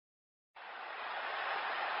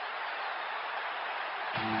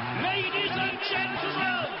Ladies and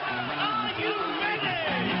gentlemen, are you ready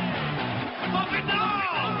for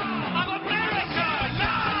Finale of America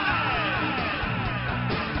Live?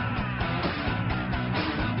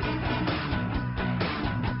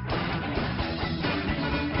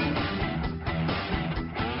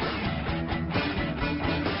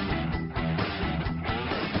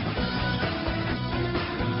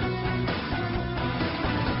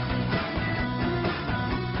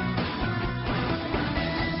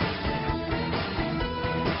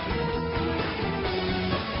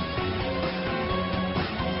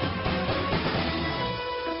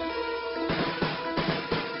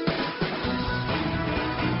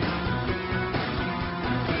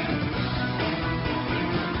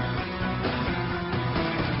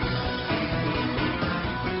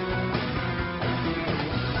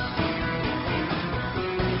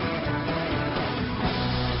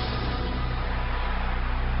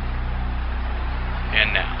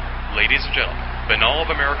 And now, ladies and gentlemen, Banal of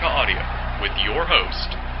America Audio with your host,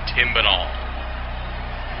 Tim Banal.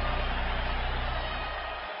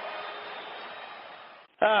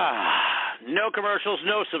 No commercials,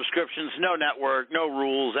 no subscriptions, no network, no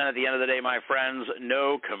rules, and at the end of the day, my friends,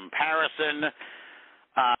 no comparison.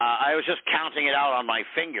 I was just counting it out on my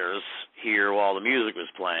fingers here while the music was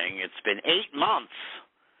playing. It's been 8 months,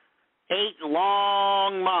 8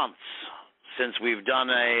 long months since we've done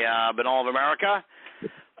a Banal of America.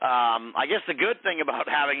 I guess the good thing about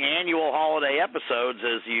having annual holiday episodes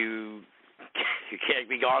is you can't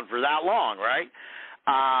be gone for that long, right?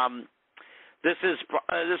 This is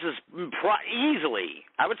easily,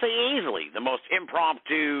 I would say easily, the most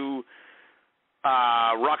impromptu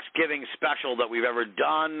Ruxgiving special that we've ever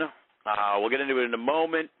done. We'll get into it in a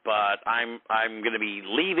moment, but I'm going to be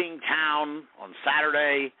leaving town on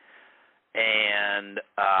Saturday, and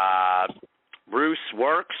Bruce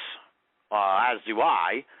works, as do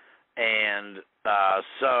I, and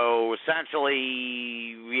so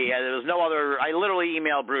essentially there was no other. I literally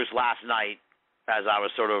emailed Bruce last night as I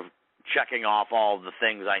was sort of checking off all of the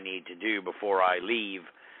things I need to do before I leave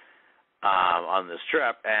on this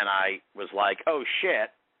trip, and I was like, oh shit,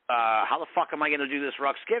 how the fuck am I going to do this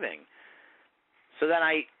Ruxgiving? So then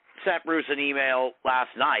I sent Bruce an email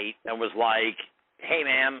last night and was like, hey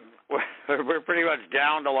man, we're pretty much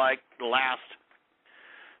down to like the last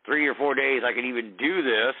 3 or 4 days I could even do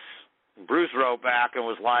this. Bruce wrote back and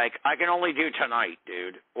was like, I can only do tonight,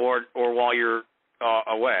 dude, or while you're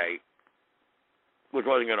away, which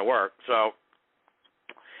wasn't going to work. So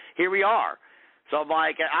here we are. So I'm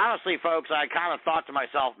like, honestly, folks, I kind of thought to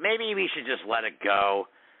myself, maybe we should just let it go.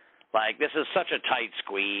 Like, this is such a tight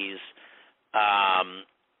squeeze. And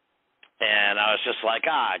I was just like,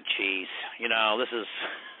 geez,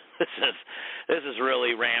 this is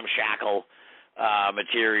really ramshackle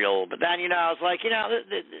material. But then, I was like,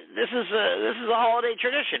 this is a holiday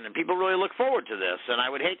tradition, and people really look forward to this, and I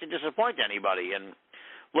would hate to disappoint anybody. And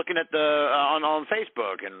looking at on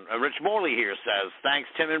Facebook, and Rich Morley here says, thanks,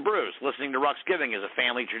 Tim and Bruce. Listening to Ruxgiving is a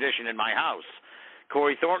family tradition in my house.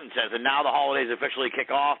 Corey Thornton says, and now the holidays officially kick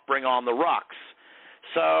off. Bring on the Rux.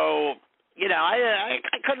 So, I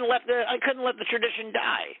couldn't let the tradition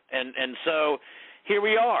die, and so here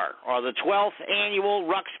we are, the 12th annual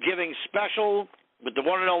Ruxgiving special with the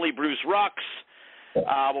one and only Bruce Rux.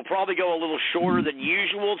 We'll probably go a little shorter than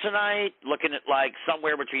usual tonight, looking at like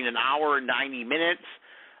somewhere between an hour and 90 minutes.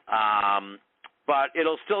 But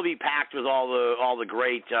it'll still be packed with all the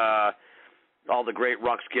great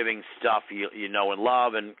Ruxgiving stuff you know and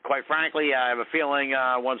love. And quite frankly, I have a feeling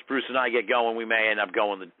once Bruce and I get going, we may end up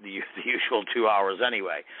going the usual 2 hours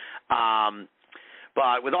anyway.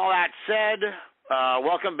 But with all that said,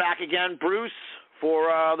 welcome back again, Bruce,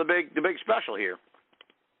 for the big special here.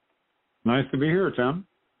 Nice to be here, Tim.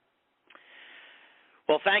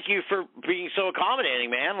 Well, thank you for being so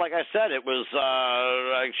accommodating, man. Like I said, it was,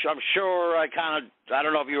 I'm sure I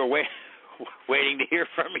don't know if you were waiting to hear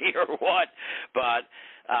from me or what, but,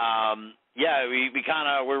 yeah,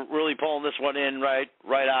 we're really pulling this one in right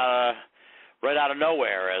out of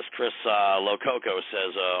nowhere, as Chris Lococo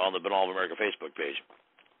says on the Banal of America Facebook page.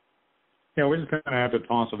 Yeah, we just kind of had to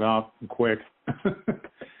toss it out quick.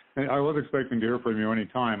 I was expecting to hear from you any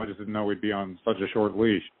time. I just didn't know we'd be on such a short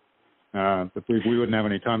leash. That we wouldn't have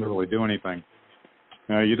any time to really do anything.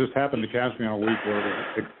 You just happened to catch me on a week where it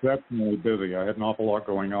was exceptionally busy. I had an awful lot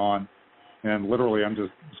going on, and literally I'm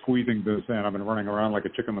just squeezing this in. I've been running around like a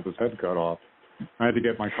chicken with his head cut off. I had to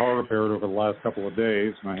get my car repaired over the last couple of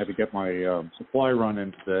days, and I had to get my supply run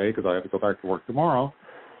in today because I have to go back to work tomorrow.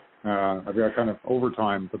 I've got kind of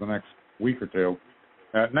overtime for the next week or two.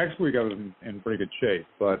 Next week I was in pretty good shape,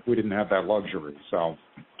 but we didn't have that luxury. So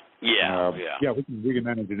Yeah, Yeah, we can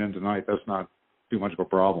manage it in tonight. That's not too much of a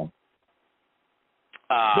problem.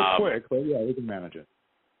 It's quick, but yeah, we can manage it.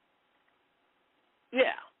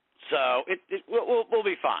 Yeah. So we'll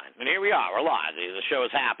be fine. And here we are. We're live. The show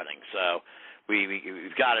is happening. So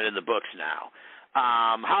we've got it in the books now.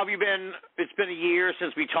 How have you been? It's been a year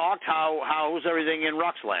since we talked. How's everything in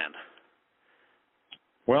Ruxland?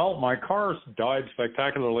 Well, my car died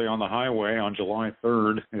spectacularly on the highway on July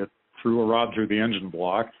 3rd. It threw a rod through the engine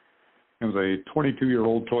block. It was a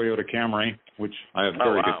 22-year-old Toyota Camry, which I have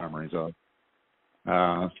very good memories of.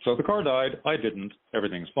 So the car died. I didn't.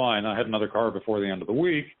 Everything's fine. I had another car before the end of the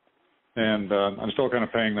week, and I'm still kind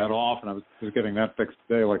of paying that off, and I was getting that fixed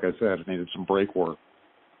today. Like I said, it needed some brake work.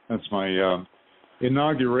 That's my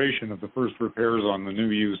inauguration of the first repairs on the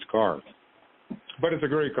new used car. But it's a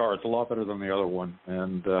great car. It's a lot better than the other one,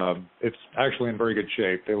 and it's actually in very good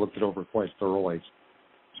shape. They looked it over quite thoroughly.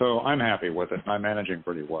 So I'm happy with it. I'm managing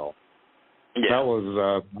pretty well. Yeah. That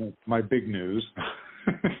was my big news.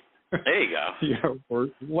 There you go. Yeah, or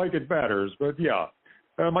like it matters, but yeah,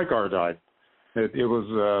 my car died. It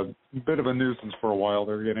was a bit of a nuisance for a while.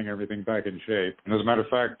 They're getting everything back in shape. And as a matter of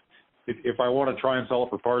fact, if I want to try and sell it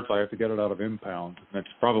for parts, I have to get it out of impound. And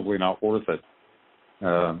it's probably not worth it.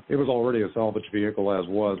 It was already a salvage vehicle as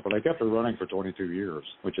was, but I kept it running for 22 years,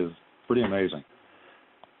 which is pretty amazing.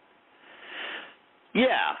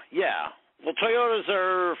 Yeah. Well, Toyotas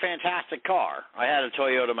are a fantastic car. I had a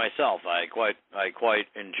Toyota myself. I quite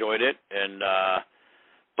enjoyed it, and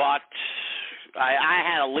but I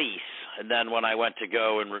had a lease, and then when I went to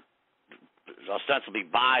go and ostensibly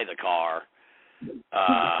buy the car,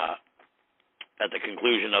 at the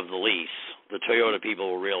conclusion of the lease, the Toyota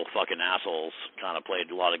people were real fucking assholes. Kind of played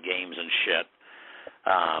a lot of games and shit.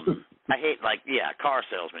 I hate car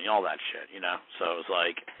salesmen, all that shit, you know. So it was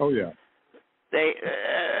like, oh yeah. They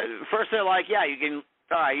first they're like, yeah, you can.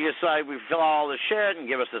 All right, you decide we fill out all this shit and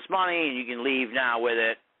give us this money, and you can leave now with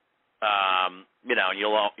it.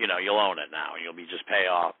 You'll own it now, and you'll be just pay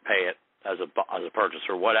it as a purchase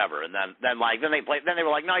or whatever. And then they were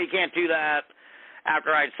like, no, you can't do that.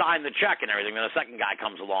 After I'd signed the check and everything, then the second guy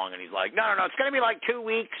comes along and he's like, no, it's going to be like 2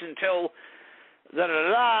 weeks until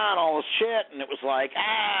and all this shit, and it was like,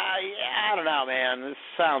 I don't know, man. This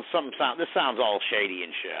sounds all shady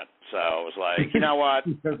and shit. So it was like, you know what?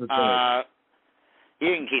 You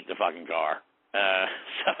can keep the fucking car.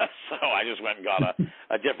 So I just went and got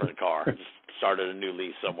a different car. Just started a new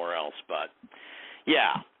lease somewhere else. But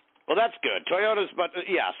yeah, well that's good. Toyotas, but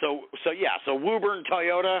yeah. So Woburn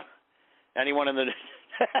Toyota. Anyone in the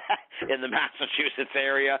in the Massachusetts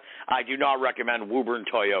area, I do not recommend Woburn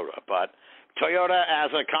Toyota, but Toyota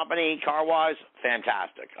as a company, car-wise,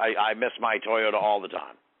 fantastic. I miss my Toyota all the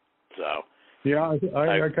time. So yeah,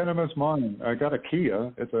 I kind of miss mine. I got a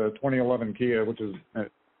Kia. It's a 2011 Kia, which is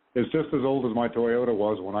it's just as old as my Toyota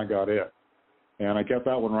was when I got it, and I kept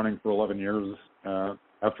that one running for 11 years.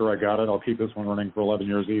 After I got it, I'll keep this one running for 11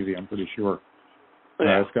 years easy. I'm pretty sure.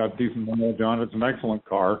 Yeah. It's got decent mileage on it. It's an excellent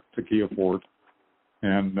car. It's a Kia Forte,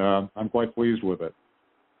 and I'm quite pleased with it.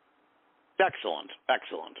 Excellent.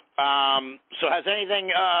 So has anything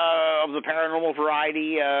of the paranormal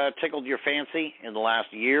variety tickled your fancy in the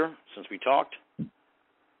last year since we talked?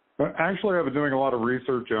 Actually, I've been doing a lot of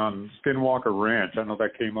research on Skinwalker Ranch. I know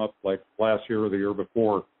that came up like last year or the year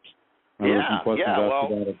before. I'm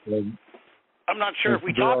not sure if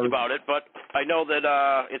we talked about it, but I know that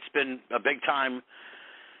it's been a big time.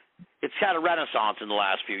 It's had a renaissance in the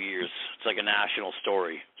last few years. It's like a national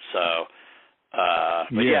story. So,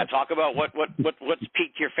 talk about what's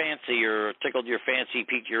piqued your fancy or tickled your fancy,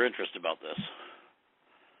 piqued your interest about this.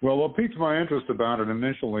 Well, what piqued my interest about it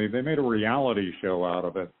initially, they made a reality show out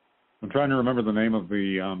of it. I'm trying to remember the name of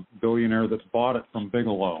the billionaire that's bought it from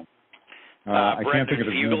Bigelow. I can't think of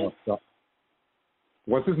his name.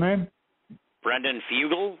 What's his name? Brendan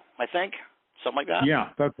Fugel, I think. Something like that? Yeah,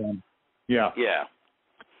 that's him. Yeah. Yeah.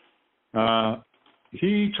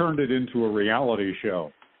 He turned it into a reality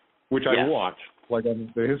show, which I watched, like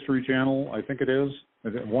on the History Channel, I think it is.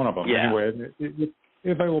 One of them. Yeah. Anyway, it's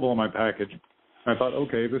available in my package. I thought,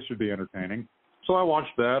 okay, this should be entertaining. So I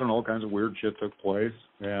watched that, and all kinds of weird shit took place.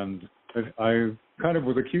 And I kind of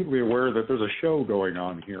was acutely aware that there's a show going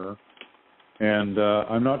on here. And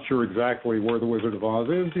I'm not sure exactly where the Wizard of Oz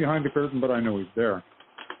is behind the curtain, but I know he's there.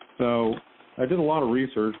 So I did a lot of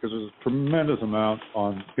research because there's a tremendous amount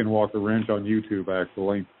on Skinwalker Ranch on YouTube,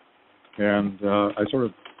 actually. And I sort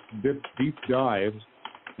of did deep dives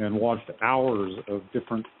and watched hours of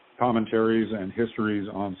different commentaries and histories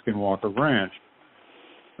on Skinwalker Ranch.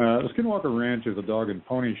 The Skinwalker Ranch is a dog and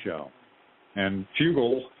pony show, and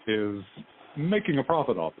Fugel is making a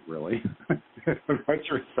profit off it, really. I'm not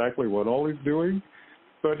sure exactly what all he's doing,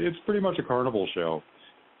 but it's pretty much a carnival show.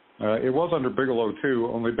 It was under Bigelow, too,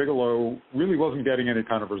 only Bigelow really wasn't getting any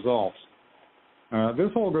kind of results.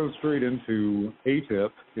 This all goes straight into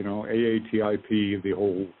ATIP, AATIP, the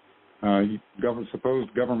whole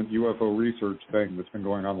supposed government UFO research thing that's been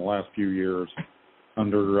going on the last few years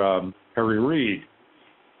under Harry Reid.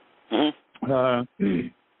 Mm-hmm.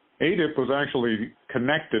 ATIP was actually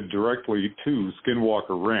connected directly to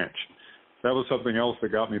Skinwalker Ranch. That was something else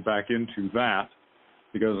that got me back into that,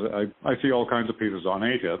 because I see all kinds of pieces on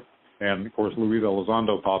ATIP, and of course Luis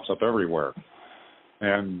Elizondo pops up everywhere.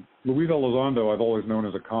 And Luis Elizondo I've always known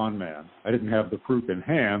as a con man. I didn't have the proof in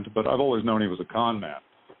hand, but I've always known he was a con man.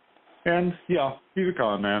 And yeah, he's a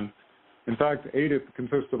con man. In fact, ATIP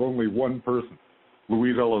consists of only one person,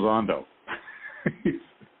 Luis Elizondo.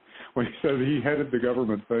 When he said he headed the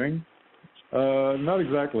government thing, not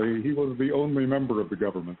exactly. He was the only member of the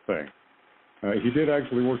government thing. He did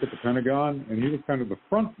actually work at the Pentagon, and he was kind of the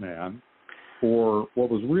front man for what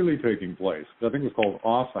was really taking place. I think it was called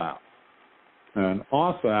OSAP. And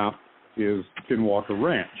OSAP is Skinwalker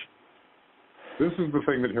Ranch. This is the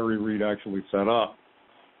thing that Harry Reid actually set up.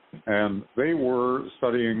 And they were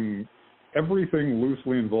studying everything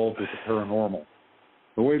loosely involved with the paranormal.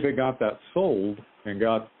 The way they got that sold and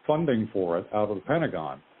got funding for it out of the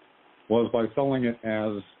Pentagon was by selling it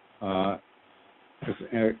as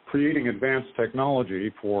creating advanced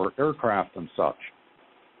technology for aircraft and such.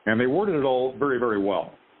 And they worded it all very, very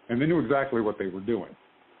well. And they knew exactly what they were doing,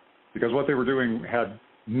 because what they were doing had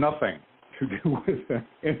nothing to do with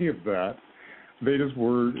any of that. They just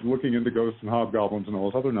were looking into ghosts and hobgoblins and all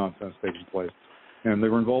this other nonsense taking place. And they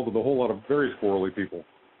were involved with a whole lot of very squirrely people.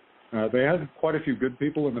 They had quite a few good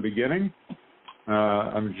people in the beginning.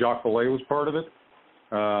 Jacques Vallée was part of it.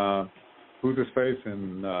 Who's his face?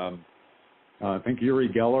 And I think Uri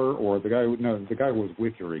Geller, or the guy who was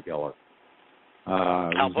with Uri Geller.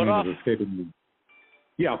 Puthoff?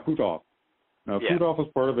 Yeah, Puthoff. Puthoff was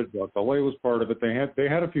part of it. Jacques Vallée was part of it. They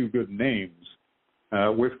had a few good names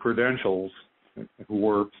with credentials who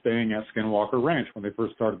were staying at Skinwalker Ranch when they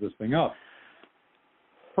first started this thing up.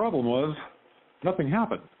 Problem was, nothing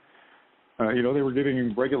happened. They were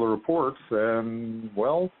getting regular reports, and,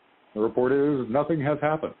 well, the report is nothing has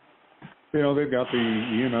happened. They've got the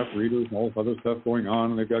EMF readers and all this other stuff going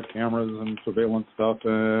on, and they've got cameras and surveillance stuff,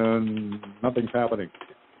 and nothing's happening.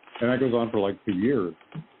 And that goes on for like 2 years.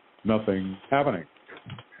 Nothing happening.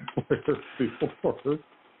 I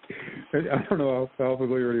don't know how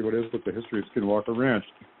familiar anyone is with the history of Skinwalker Ranch.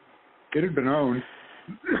 It had been owned,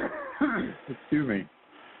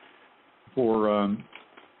 for, I'm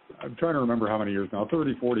trying to remember how many years now,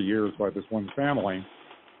 30, 40 years by this one family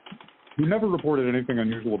who never reported anything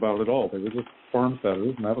unusual about it at all. They were just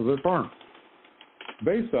farmsteaders, and that was their farm.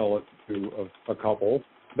 They sell it to a couple.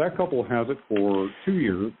 That couple has it for 2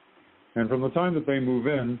 years, and from the time that they move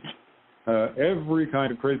in, every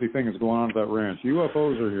kind of crazy thing is going on at that ranch.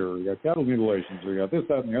 UFOs are here. We got cattle mutilations. We got this,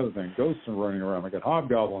 that, and the other thing. Ghosts are running around. We got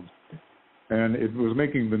hobgoblins. And it was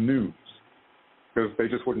making the news because they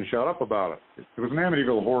just wouldn't shut up about it. It was an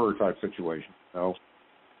Amityville horror type situation.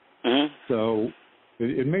 Mm-hmm. So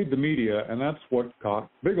it made the media, and that's what caught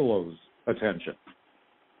Bigelow's attention.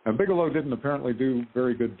 And Bigelow didn't apparently do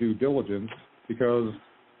very good due diligence because,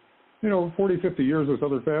 40, 50 years this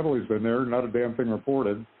other family's been there, not a damn thing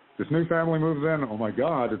reported. This new family moves in, oh my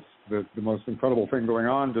God, it's the most incredible thing going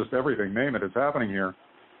on, just everything, name it, it's happening here.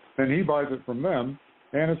 Then he buys it from them,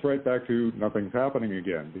 and it's right back to nothing's happening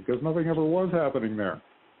again, because nothing ever was happening there.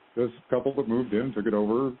 This couple that moved in took it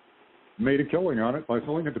over, made a killing on it by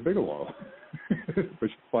selling it to Bigelow,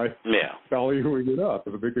 which by valuing it up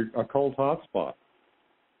as a big occult hotspot.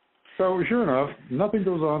 So sure enough, nothing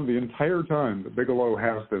goes on the entire time that Bigelow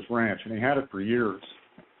has this ranch, and he had it for years.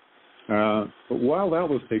 But while that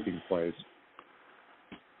was taking place,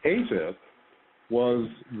 ATIP was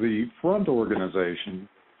the front organization,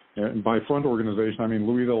 and by front organization I mean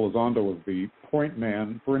Luis Elizondo was the point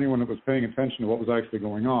man for anyone that was paying attention to what was actually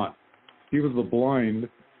going on. He was the blind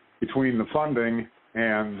between the funding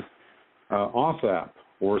and OSAP,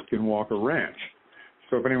 or Skinwalker Ranch.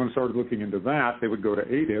 So if anyone started looking into that, they would go to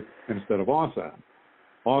ATIP instead of OSAP.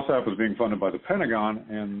 OSAP was being funded by the Pentagon,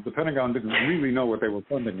 and the Pentagon didn't really know what they were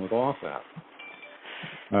funding with OSAP.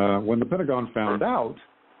 When the Pentagon found out,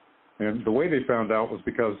 and the way they found out was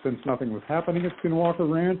because since nothing was happening at Skinwalker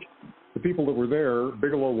Ranch, the people that were there,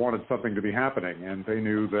 Bigelow wanted something to be happening, and they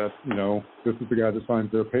knew that, this is the guy that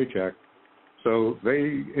signs their paycheck. So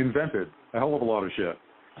they invented a hell of a lot of shit.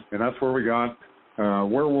 And that's where we got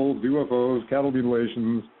werewolves, UFOs, cattle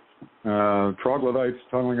mutilations, troglodytes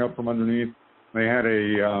tunneling up from underneath. They had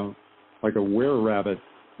a like a were-rabbit,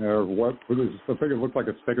 or what? I think it looked like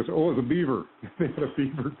a stegosaurus. Oh, it was a beaver. They had a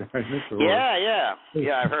beaver dinosaur. Yeah,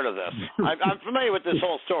 I've heard of this. I'm familiar with this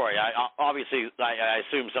whole story. Obviously, I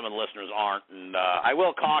assume some of the listeners aren't, and I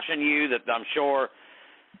will caution you that I'm sure.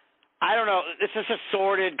 I don't know. It's just a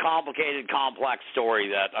sordid, complicated, complex story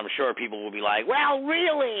that I'm sure people will be like, well,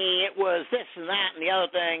 really, it was this and that and the other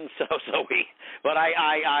thing. But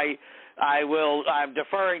I'm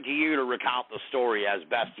deferring to you to recount the story as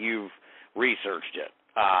best you've researched it,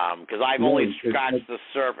 because I've only scratched the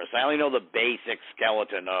surface. I only know the basic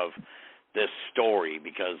skeleton of this story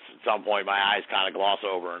because at some point my eyes kind of gloss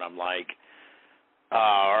over and I'm like,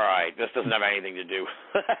 all right, this doesn't have anything to do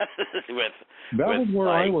with. That was where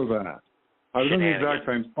like, I was at. I was in the exact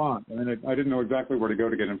same spot. I mean, I didn't know exactly where to go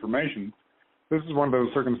to get information. This is one of those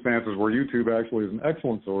circumstances where YouTube actually is an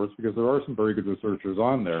excellent source because there are some very good researchers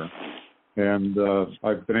on there. And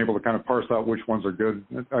I've been able to kind of parse out which ones are good.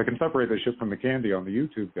 I can separate the shit from the candy on the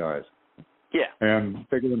YouTube guys. Yeah. And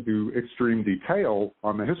they get into extreme detail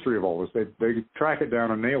on the history of all this. They track it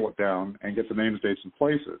down and nail it down and get the names, dates, and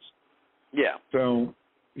places. Yeah. So,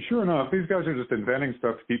 sure enough, these guys are just inventing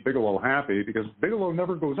stuff to keep Bigelow happy because Bigelow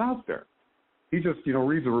never goes out there. He just,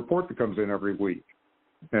 reads a report that comes in every week.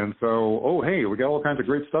 And so, oh, hey, we got all kinds of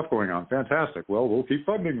great stuff going on. Fantastic. Well, we'll keep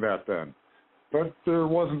funding that then. But there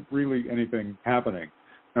wasn't really anything happening.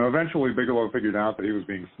 Now, eventually, Bigelow figured out that he was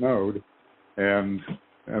being snowed, and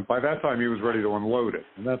by that time, he was ready to unload it.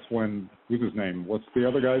 And that's when, who's his name? What's the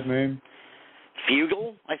other guy's name?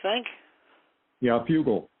 Fugal, I think. Yeah,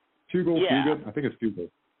 Fugal. Fugal, yeah. Fugit? I think it's Fugal.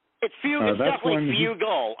 It's Fugal. It's definitely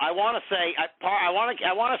Fugal. I want to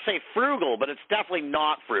say frugal, but it's definitely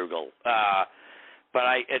not frugal. But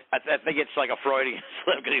I think it's like a Freudian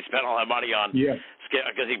slip because he spent all that money on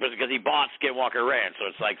because he bought Skinwalker Ranch, so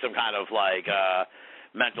it's like some kind of like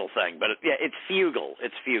mental thing. But it's Fugal.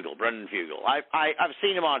 It's Fugal, Brendan Fugal. I've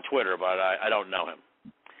seen him on Twitter, but I don't know him.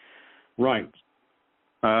 Right.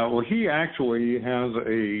 Well, he actually has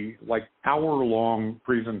a hour-long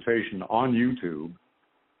presentation on YouTube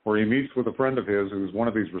where he meets with a friend of his who's one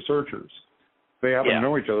of these researchers. They happen to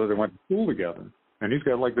know each other. They went to school together. And he's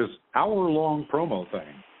got this hour-long promo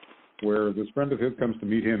thing where this friend of his comes to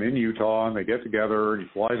meet him in Utah, and they get together, and he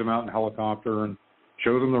flies him out in a helicopter and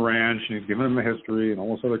shows him the ranch, and he's giving him the history and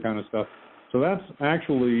all this other kind of stuff. So that's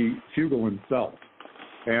actually Fugal himself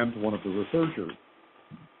and one of the researchers.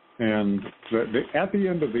 And at the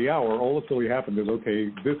end of the hour, all that's really happened is,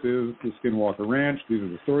 okay, this is the Skinwalker Ranch. These are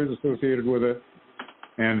the stories associated with it.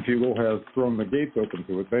 And Fugal has thrown the gates open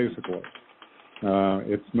to it, basically.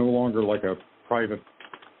 It's no longer like a private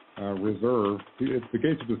reserve. The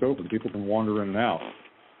gates are just open. People can wander in and out.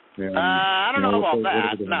 And, I don't know about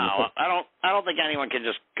that. No, I don't think anyone can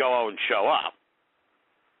just go out and show up.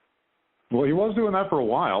 Well, he was doing that for a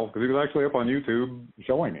while because he was actually up on YouTube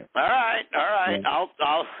showing it. All right. Yeah. I'll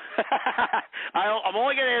I'm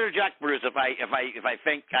only going to interject, Bruce, if I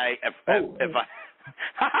think but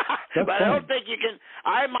I don't think you can.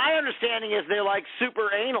 My understanding is they're like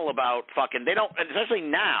super anal about fucking. They don't, especially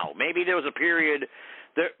now. Maybe there was a period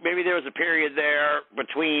there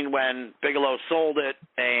between when Bigelow sold it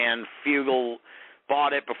and Fugal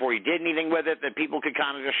bought it before he did anything with it that people could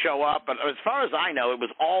kind of just show up. But as far as I know, it was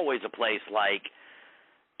always a place like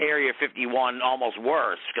Area 51, almost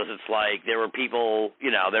worse, because it's like there were people,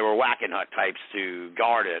 there were Wackenhut types to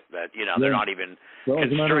guard it that, they're not even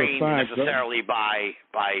constrained necessarily by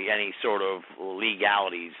any sort of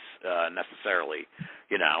legalities necessarily.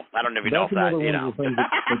 I don't know if you know if that,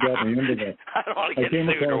 I don't want to get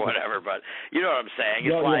sued or whatever, but you know what I'm saying.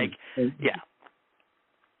 It's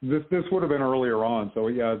This would have been earlier on, so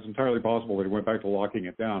it's entirely possible that he went back to locking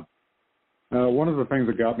it down. One of the things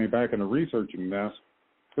that got me back into researching this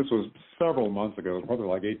was several months ago, probably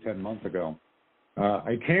like 8-10 months ago.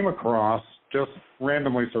 I came across, just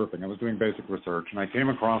randomly surfing, I was doing basic research, and I came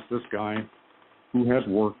across this guy who had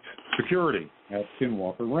worked security at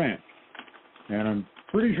Skinwalker Ranch. And I'm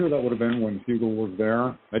pretty sure that would have been when Fugal was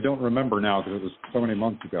there. I don't remember now because it was so many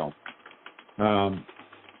months ago.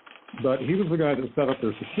 But he was the guy that set up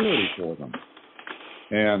their security for them.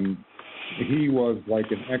 And he was like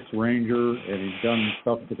an ex-ranger, and he'd done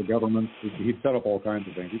stuff with the government. He'd set up all kinds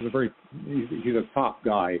of things. He's a top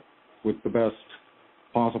guy with the best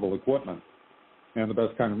possible equipment and the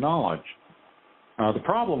best kind of knowledge. The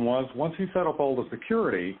problem was, once he set up all the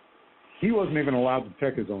security, he wasn't even allowed to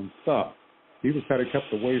check his own stuff. He was kind of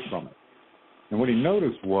kept away from it. And what he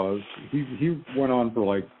noticed was, he went on for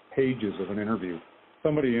like pages of an interview.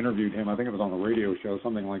 Somebody interviewed him, I think it was on the radio show,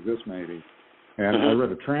 something like this maybe. And I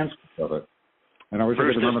read a transcript of it. And I wish I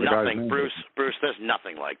could remember the guy's name. Bruce, there's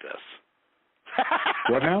nothing like this.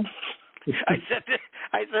 What now?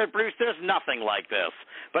 I said, Bruce, there's nothing like this.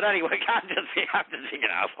 But anyway, I'm just an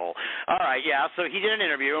asshole. All right, yeah. So he did an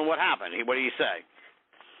interview, and what happened? What did he say?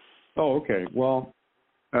 Oh, okay. Well,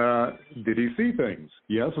 did he see things?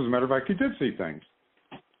 Yes, as a matter of fact, he did see things.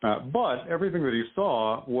 But everything that he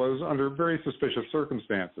saw was under very suspicious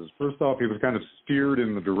circumstances. First off, he was kind of steered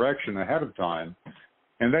in the direction ahead of time,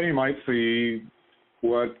 and then he might see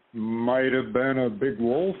what might have been a big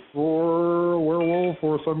wolf or a werewolf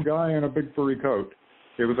or some guy in a big furry coat.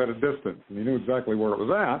 It was at a distance, and he knew exactly where it was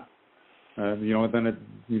at. And then it,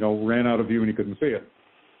 ran out of view and he couldn't see it.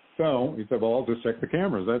 So he said, well, I'll just check the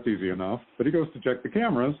cameras. That's easy enough. But he goes to check the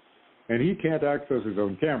cameras, and he can't access his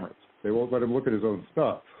own cameras. They won't let him look at his own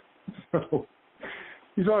stuff. So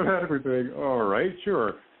he sort of had everything, all right,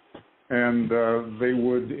 sure. And they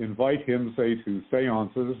would invite him, say, to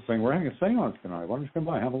seances, saying, we're having a seance tonight. Why don't you come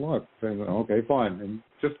by, have a look? Saying, okay, fine. And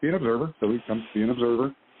just be an observer. So he comes to be an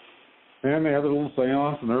observer. And they have a little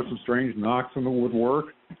seance, and there are some strange knocks in the woodwork.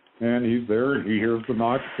 And he's there, and he hears the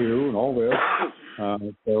knocks, too, and all this.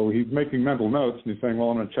 So he's making mental notes, and he's saying, well,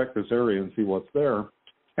 I'm going to check this area and see what's there.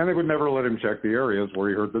 And they would never let him check the areas where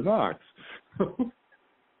he heard the knocks.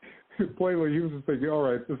 Plainly, he was just thinking, all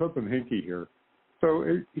right, there's something hinky here. So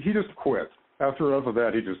he just quit. After enough of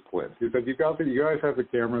that, he just quit. He said, you guys have the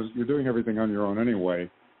cameras. You're doing everything on your own anyway.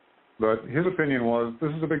 But his opinion was,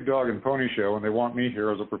 this is a big dog and pony show, and they want me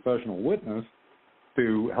here as a professional witness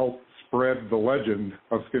to help spread the legend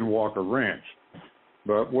of Skinwalker Ranch.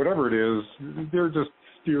 But whatever it is, they're just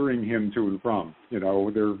steering him to and from.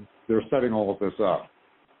 They're setting all of this up.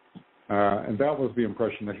 And that was the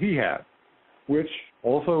impression that he had, which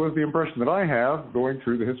also is the impression that I have going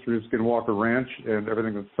through the history of Skinwalker Ranch and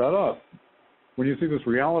everything that's set up. When you see this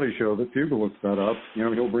reality show that Fugal has set up,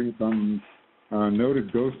 he'll bring some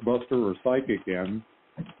noted ghostbuster or psychic in.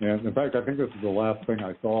 And in fact, I think this is the last thing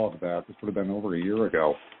I saw of that. This would have been over a year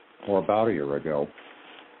ago, or about a year ago.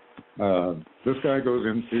 This guy goes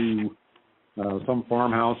into some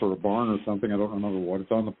farmhouse or a barn or something. I don't remember what.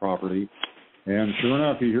 It's on the property. And sure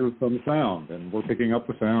enough, he hears some sound, and we're picking up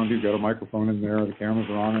the sound. He's got a microphone in there. The cameras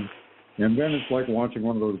are on him. And then it's like watching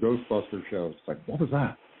one of those Ghostbuster shows. It's like, what was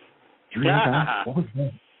that? Did you hear that? What was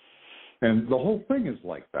that? And the whole thing is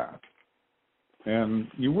like that. And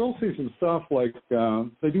you will see some stuff like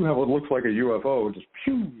they do have what looks like a UFO just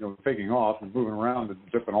taking off and moving around and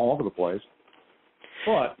zipping all over the place.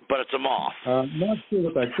 But it's a moth. Not sure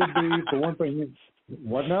what that could be. The one thing is,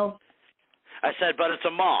 what now? I said, but it's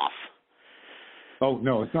a moth. Oh,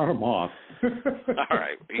 no, it's not a moth. All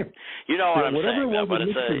right. You know what I'm saying, though, but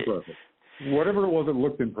it's impressive. Whatever it was, it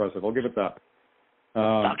looked impressive. I'll give it that.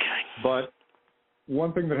 Okay. But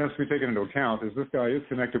one thing that has to be taken into account is this guy is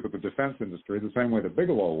connected with the defense industry the same way that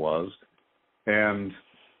Bigelow was, and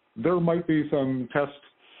there might be some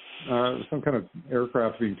some kind of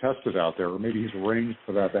aircraft being tested out there, or maybe he's arranged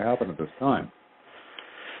for that to happen at this time.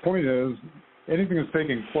 Point is, anything that's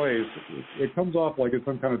taking place, it comes off like it's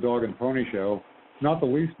some kind of dog and pony show, not the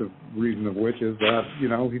least reason of which is that,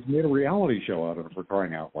 he's made a reality show out of it, for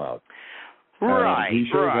crying out loud. Right, he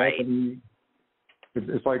shows right. Up and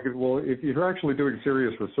it's like, well, if you're actually doing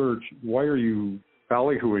serious research, why are you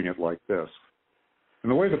ballyhooing it like this?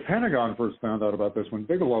 And the way the Pentagon first found out about this when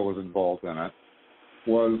Bigelow was involved in it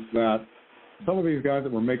was that some of these guys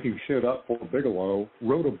that were making shit up for Bigelow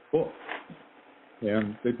wrote a book.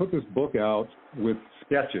 And they put this book out with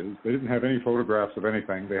sketches. They didn't have any photographs of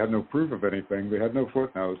anything. They had no proof of anything. They had no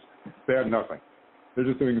footnotes. They had nothing. They're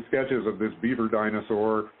just doing sketches of this beaver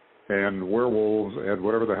dinosaur and werewolves and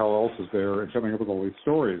whatever the hell else is there and coming up with all these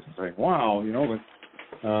stories and saying, wow,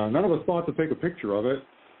 but none of us thought to take a picture of it.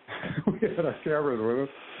 We had our cameras with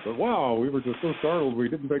us. But wow, we were just so startled we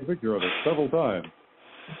didn't take a picture of it several times.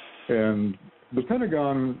 And the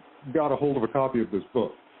Pentagon got a hold of a copy of this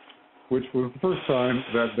book, which was the first time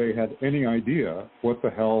that they had any idea what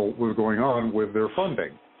the hell was going on with their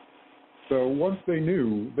funding. So once they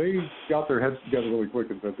knew, they got their heads together really quick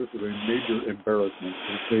and said, this is a major embarrassment.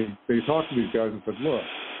 And they talked to these guys and said, look,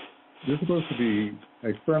 you're supposed to be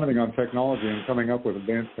experimenting on technology and coming up with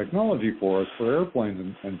advanced technology for us for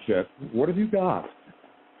airplanes and shit. What have you got?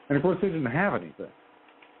 And, of course, they didn't have anything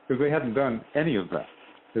because they hadn't done any of that.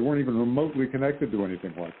 They weren't even remotely connected to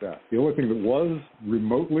anything like that. The only thing that was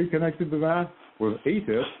remotely connected to that was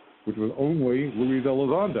ATIS, which was only Luis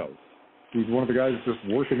Elizondo, who's one of the guys just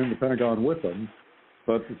working in the Pentagon with them.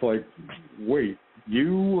 But it's like, wait,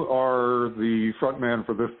 you are the front man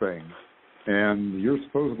for this thing, and you're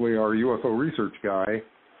supposedly our UFO research guy,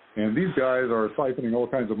 and these guys are siphoning all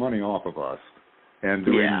kinds of money off of us and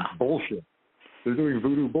doing bullshit. They're doing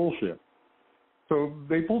voodoo bullshit. So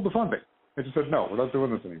they pulled the funding. They just said, no, we're not doing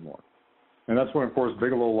this anymore. And that's when, of course,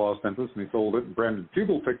 Bigelow lost interest, and he sold it, and Brandon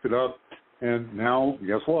Fugal picked it up, and now,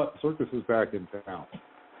 guess what? Circus is back in town.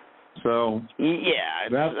 So yeah,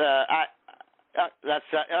 that's all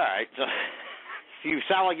right. So you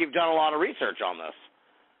sound like you've done a lot of research on this.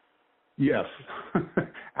 Yes,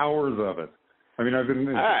 hours of it. I mean,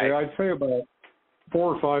 right. I'd say about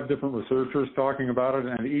 4 or 5 different researchers talking about it,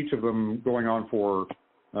 and each of them going on for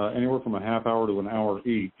anywhere from a half hour to an hour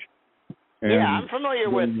each. And yeah, I'm familiar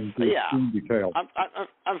with. Yeah, detail.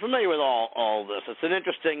 I'm familiar with all this. It's an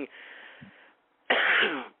interesting,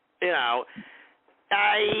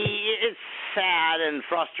 it's sad and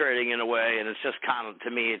frustrating in a way, and it's just kind of, to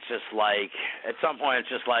me, it's just like, at some point, it's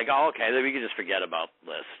just like, oh, okay, then we can just forget about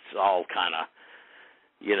this. It's all kind of,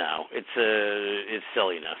 it's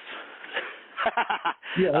silliness.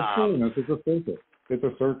 Yeah, it's silliness. It's a circus. It's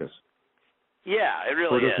a circus. Yeah, it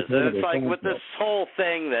really is. And it's like with this whole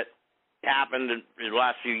thing that happened in the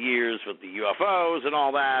last few years with the UFOs and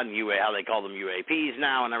all that, and how they call them UAPs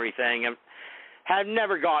now and everything, and have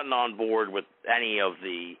never gotten on board with any of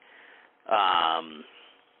the,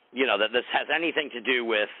 that this has anything to do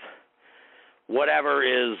with whatever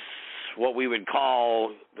is what we would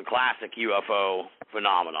call the classic UFO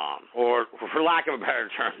phenomenon, or for lack of a better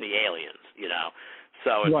term, the aliens,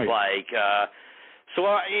 So it's right.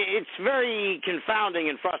 it's very confounding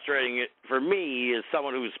and frustrating for me as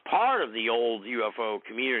someone who's part of the old UFO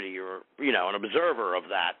community, or, an observer of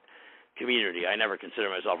that community. I never consider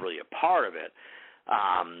myself really a part of it.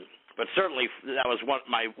 But certainly that was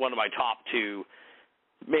one of my top 2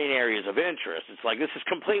 main areas of interest. It's like, this is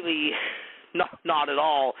completely not at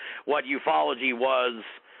all what ufology was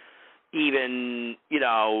even,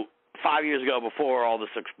 5 years ago before all this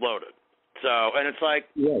exploded. So, and it's like,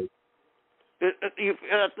 right.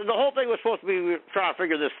 The whole thing was supposed to be, we were trying to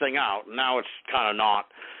figure this thing out, and now it's kind of not.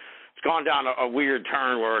 It's gone down a weird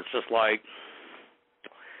turn where it's just like,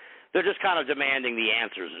 they're just kind of demanding the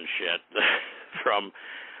answers and shit from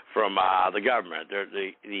the government.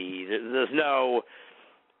 There's no.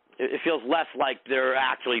 It feels less like there are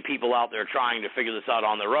actually people out there trying to figure this out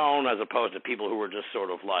on their own, as opposed to people who are just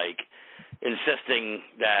sort of like insisting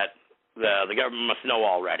that the government must know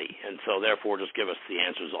already, and so therefore just give us the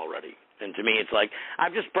answers already. And to me, it's like,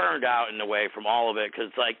 I'm just burned out in a way from all of it,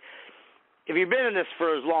 because it's like, if you've been in this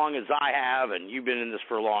for as long as I have, and you've been in this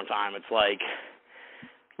for a long time, it's like,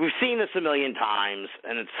 we've seen this a million times,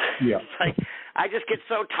 and it's like, I just get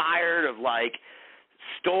so tired of, like,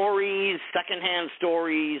 stories, secondhand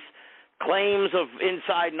stories, claims of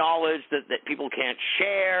inside knowledge that people can't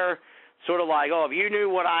share, sort of like, oh, if you knew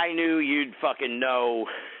what I knew, you'd fucking know,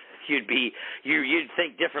 you'd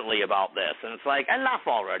think differently about this. And it's like, enough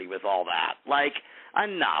already with all that. Like,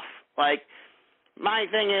 enough. Like, my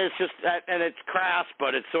thing is just, and it's crass,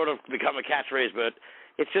 but it's sort of become a catchphrase, but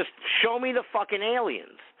it's just, show me the fucking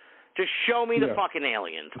aliens. Just show me the fucking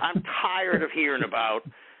aliens. I'm tired of hearing about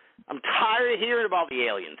the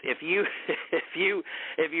aliens. If you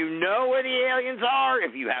know where the aliens are,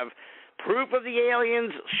 if you have proof of the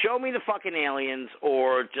aliens, show me the fucking aliens,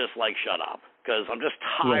 or just, like, shut up. Because I'm just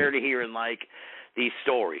tired of hearing, like, these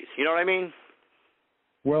stories. You know what I mean?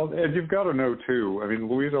 Well, and you've got to know, too, I mean,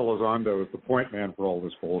 Luis Elizondo is the point man for all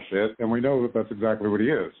this bullshit, and we know that that's exactly what he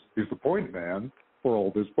is. He's the point man for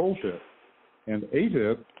all this bullshit. And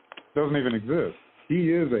ATIP doesn't even exist.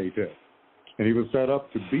 He is ATIP. And he was set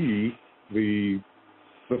up to be the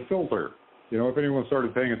filter. You know, if anyone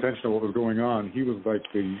started paying attention to what was going on, he was like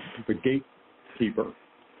the gatekeeper.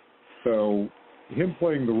 So him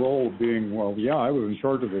playing the role of being, well, yeah, I was in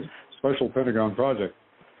charge of this special Pentagon project.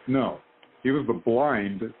 No, he was the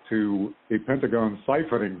blind to a Pentagon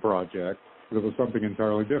siphoning project that was something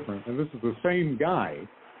entirely different. And this is the same guy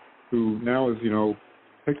who now is,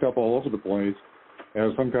 picked up all over the place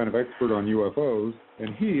as some kind of expert on UFOs,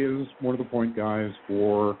 and he is one of the point guys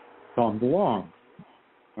for Tom DeLonge,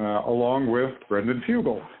 along with Brendan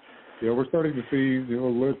Fugal. We're starting to see,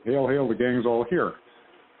 hail, the gang's all here.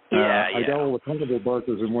 I got all the comfortable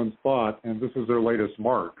barkers in one spot, and this is their latest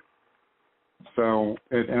mark. So,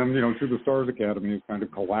 through the Stars Academy is kind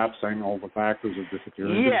of collapsing. All the factors are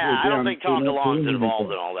disappearing. Yeah, I don't think Tom DeLonge's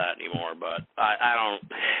involved in all that anymore, but I don't,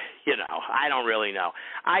 I don't really know.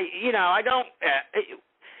 I don't.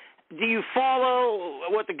 Do you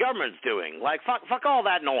follow what the government's doing? Like, fuck all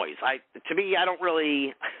that noise. To me, I don't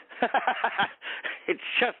really. It's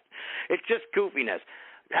just goofiness.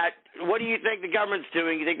 What do you think the government's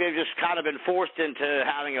doing? You think they've just kind of been forced into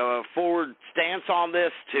having a forward stance on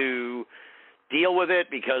this to deal with it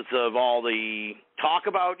because of all the talk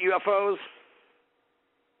about UFOs?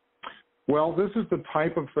 Well, this is the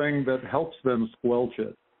type of thing that helps them squelch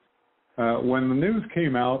it. When the news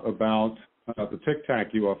came out about the Tic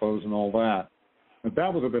Tac UFOs and all that. And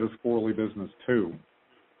that was a bit of squirrely business too.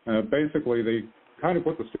 Basically, they kind of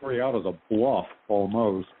put the story out as a bluff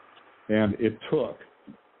almost, and it took.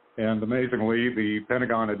 And amazingly, the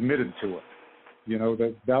Pentagon admitted to it. You know,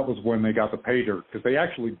 that was when they got the pay dirt, because they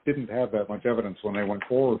actually didn't have that much evidence when they went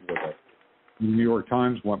forward with it. The New York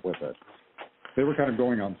Times went with it. They were kind of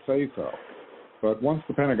going on say-so. But once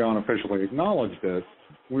the Pentagon officially acknowledged it,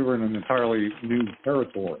 we were in an entirely new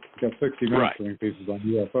territory. We got 60 Minutes doing pieces on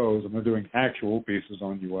UFOs, and they're doing actual pieces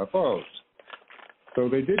on UFOs. So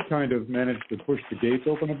they did kind of manage to push the gates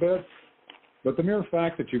open a bit. But the mere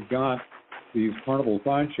fact that you've got these carnival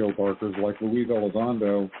sideshow barkers like Luis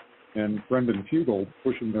Elizondo and Brendan Fugel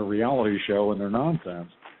pushing their reality show and their nonsense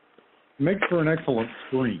makes for an excellent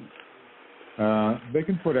screen. They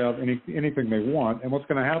can put out anything they want, and what's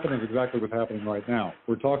going to happen is exactly what's happening right now.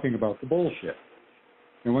 We're talking about the bullshit.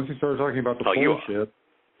 And once you start talking about the bullshit,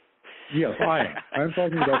 yes, I am. I'm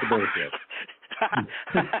talking about the bullshit.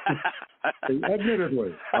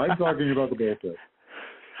 Admittedly, I'm talking about the bullshit.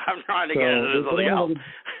 I'm trying to get into something else.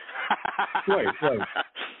 Right.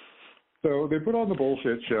 So they put on the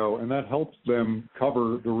bullshit show, and that helps them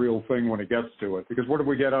cover the real thing when it gets to it. Because what did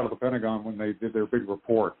we get out of the Pentagon when they did their big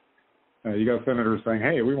report? You got senators saying,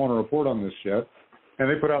 hey, we want to report on this shit. And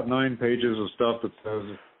they put out 9 pages of stuff that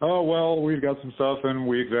says, oh, well, we've got some stuff, and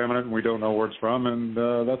we examine it, and we don't know where it's from, and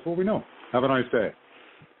that's what we know. Have a nice day.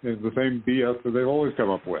 It's the same BS that they've always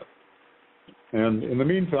come up with. And in the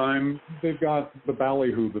meantime, they've got the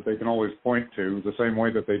ballyhoo that they can always point to, the same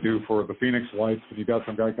way that they do for the Phoenix Lights when you got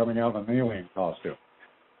some guy coming out in an alien costume.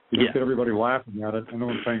 You just get everybody laughing at it, and no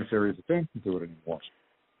one's paying serious attention to it anymore.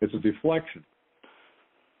 It's a deflection.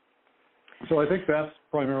 So I think that's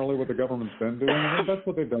primarily what the government's been doing, and that's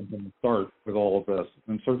what they've done from the start with all of this,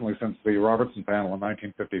 and certainly since the Robertson panel in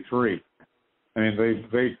 1953. I mean,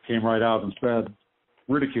 they came right out and said,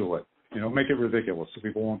 ridicule it. You know, make it ridiculous so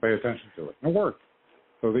people won't pay attention to it. And it worked.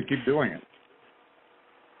 So they keep doing it.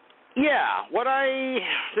 Yeah.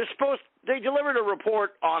 They delivered a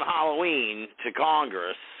report on Halloween to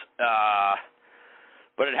Congress,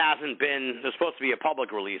 but it hasn't been, there's supposed to be a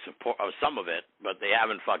public release of some of it, but they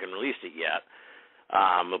haven't fucking released it yet.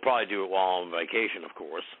 They'll probably do it while on vacation, of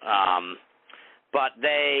course. But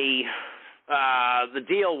the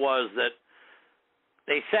deal was that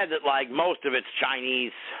they said that, like, most of it's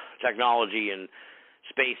Chinese technology and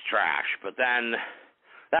space trash, but then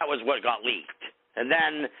that was what got leaked. And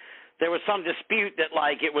then there was some dispute that,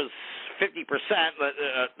 like, it was 50%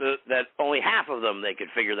 that only half of them they could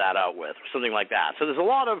figure that out with, or something like that. So there's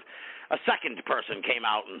a second person came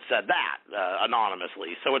out and said that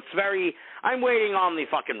anonymously. So it's I'm waiting on the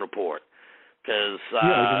fucking report, because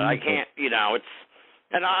I can't, you know,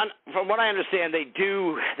 from what I understand, the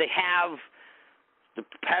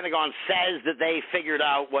Pentagon says that they figured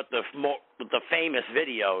out what the famous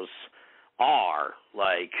videos are,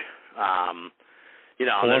 like, you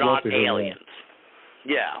know, they're not aliens.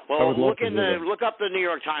 Yeah, well, look up the New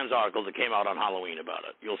York Times article that came out on Halloween about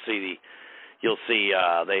it. You'll see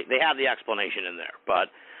they have the explanation in there, but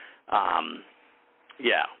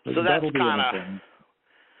yeah, so that's kind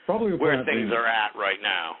of where things are at right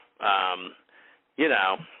now. You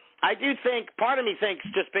know, I do think, part of me thinks,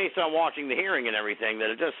 just based on watching the hearing and everything,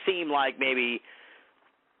 that it just seemed like maybe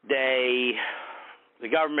the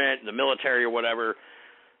government, the military or whatever,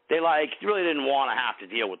 they really didn't want to have to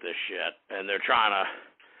deal with this shit, and they're trying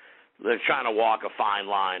to walk a fine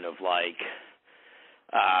line of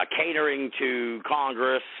catering to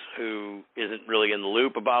Congress, who isn't really in the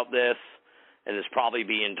loop about this, and is probably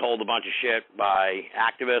being told a bunch of shit by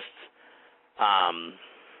activists,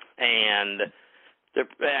 and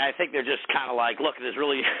I think they're just kind of like, look, it's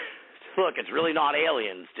really not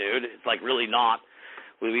aliens, dude. It's like really not.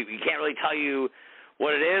 We can't really tell you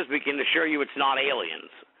what it is. We can assure you it's not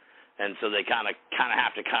aliens, and so they kind of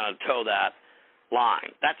have to toe that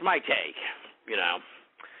line. That's my take, you know.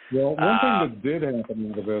 Well, one thing that did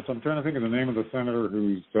happen out of this, I'm trying to think of the name of the senator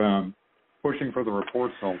who's pushing for the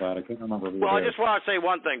reports and all that. I can't remember who. Well, I just want to say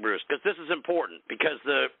one thing, Bruce, because this is important, because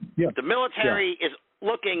the military is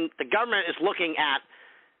looking, the government is looking at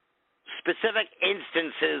specific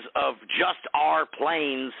instances of just our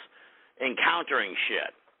planes encountering shit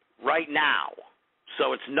right now.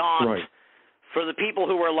 So it's not for the people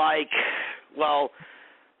who are like, well,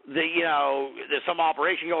 there's some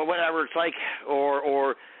operation going, whatever. It's like,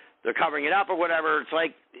 or they're covering it up or whatever. It's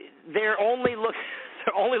like they're only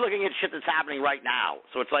looking at shit that's happening right now.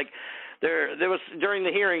 So it's like there was, during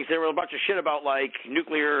the hearings, there were a bunch of shit about like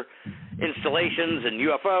nuclear installations and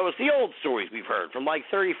UFOs, the old stories we've heard from like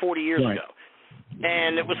 30, 40 years ago.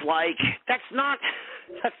 And it was like, that's not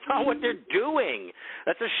That's not what they're doing.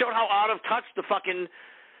 That just showed how out of touch the fucking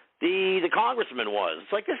the congressman was.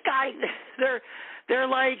 It's like this guy. They're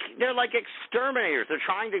like exterminators. They're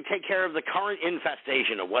trying to take care of the current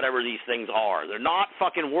infestation of whatever these things are. They're not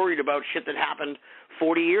fucking worried about shit that happened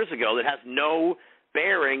 40 years ago that has no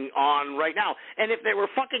bearing on right now. And if there were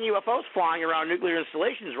fucking UFOs flying around nuclear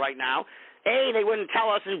installations right now, A, they wouldn't tell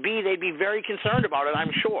us, and B, they'd be very concerned about it,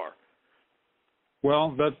 I'm sure.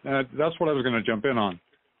 Well, that's what I was going to jump in on.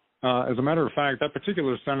 As a matter of fact, that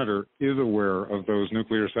particular senator is aware of those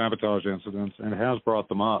nuclear sabotage incidents and has brought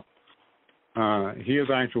them up.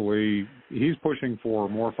 He's pushing for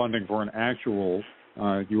more funding for an actual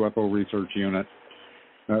UFO research unit,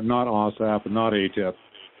 not OSAP, not ATIP,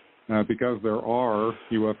 because there are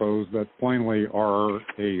UFOs that plainly are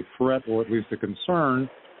a threat or at least a concern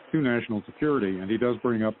to national security, and he does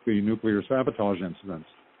bring up the nuclear sabotage incidents.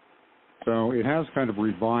 So it has kind of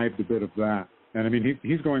revived a bit of that. And, I mean,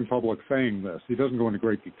 he's going public saying this. He doesn't go into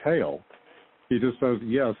great detail. He just says,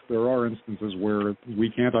 yes, there are instances where we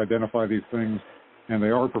can't identify these things, and they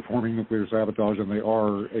are performing nuclear sabotage, and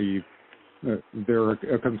they're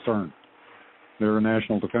a concern. They're a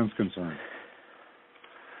national defense concern.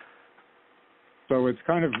 So it's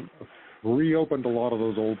kind of reopened a lot of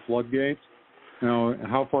those old floodgates. Now,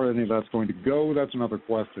 how far any of that's going to go, that's another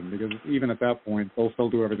question, because even at that point, they'll still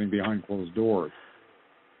do everything behind closed doors.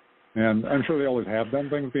 And I'm sure they always have done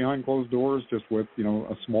things behind closed doors, just with,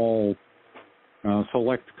 a small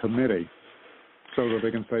select committee, so that they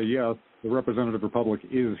can say, yes, the representative republic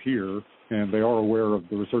is here, and they are aware of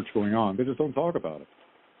the research going on. They just don't talk about it.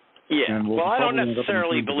 Yeah, well, I don't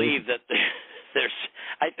necessarily believe that there's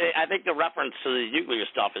 – I think the reference to the nuclear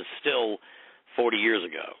stuff is still 40 years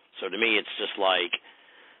ago. So to me, it's just like,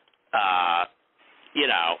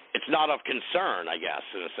 it's not of concern, I guess,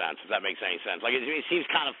 in a sense, if that makes any sense. Like, it seems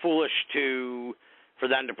kind of foolish for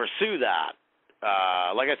them to pursue that.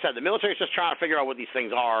 Like I said, the military's just trying to figure out what these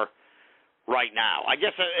things are right now. I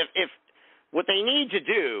guess if what they need to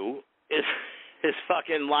do is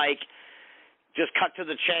fucking like just cut to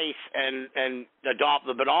the chase and adopt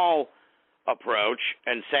the banal approach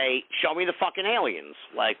and say, show me the fucking aliens.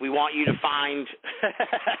 Like, we want you to find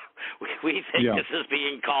we think this is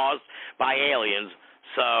being caused by aliens,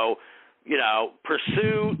 so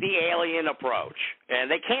pursue the alien approach. And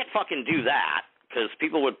they can't fucking do that because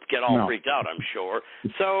people would get all freaked out, I'm sure.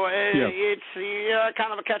 So it's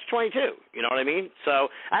kind of a catch-22, you know what I mean? So,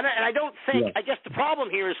 and I don't think, I guess the problem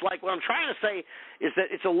here is, like, what I'm trying to say is that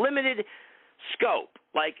it's a limited scope.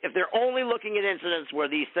 Like, if they're only looking at incidents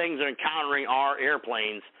where these things are encountering our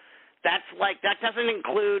airplanes, that doesn't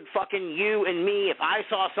include fucking you and me. If I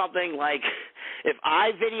saw something like, if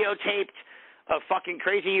I videotaped a fucking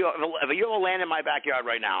crazy if a UFO landed in my backyard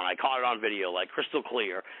right now and I caught it on video, like crystal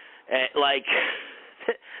clear,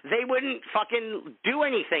 they wouldn't fucking do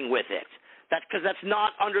anything with it. That's because that's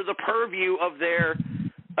not under the purview of their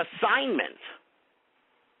assignment.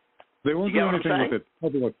 They won't do anything with it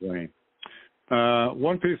publicly.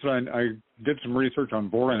 One piece that I did some research on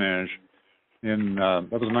Voronezh that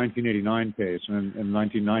was a 1989 case, and in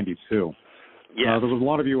 1992. Yeah. There was a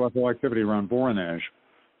lot of UFO activity around Voronezh.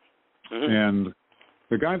 Mm-hmm. And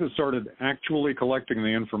the guy that started actually collecting the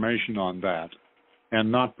information on that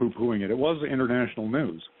and not poo-pooing it was international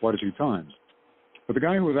news quite a few times. But the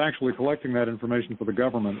guy who was actually collecting that information for the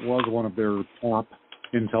government was one of their top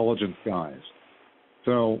intelligence guys.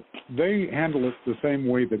 So they handle it the same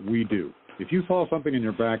way that we do. If you saw something in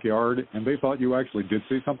your backyard and they thought you actually did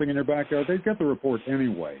see something in your backyard, they'd get the report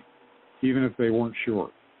anyway, even if they weren't sure.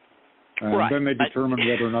 And then they determine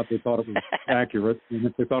whether or not they thought it was accurate. And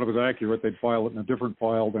if they thought it was accurate, they'd file it in a different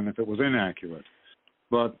file than if it was inaccurate.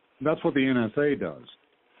 But that's what the NSA does.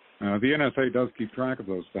 The NSA does keep track of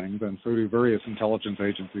those things, and so do various intelligence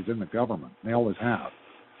agencies in the government. They always have.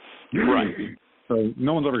 Right. So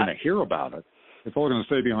no one's ever going to hear about it. It's all going to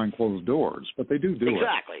stay behind closed doors, but they do it.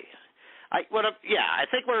 Exactly. I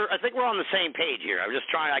think we're on the same page here.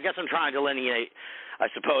 I guess I'm trying to delineate, I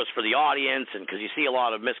suppose, for the audience, and because you see a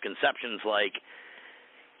lot of misconceptions, like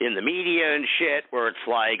in the media and shit, where it's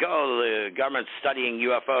like, oh, the government's studying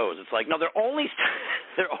UFOs. It's like, no, they're only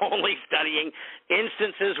studying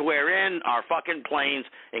instances wherein our fucking planes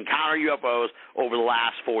encounter UFOs over the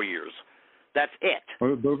last 4 years. That's it.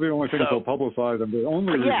 Well, those are the only things they'll publicize, and the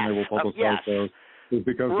only reason they will publicize those is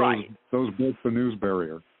because those broke the news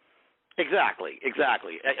barrier. Exactly.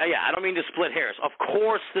 I don't mean to split hairs. Of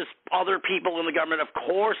course, there's other people in the government. Of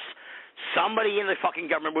course, somebody in the fucking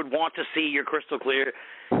government would want to see your crystal clear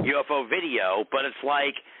UFO video, but it's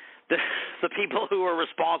like the people who are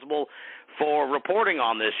responsible for reporting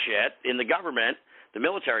on this shit in the government, the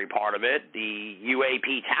military part of it, the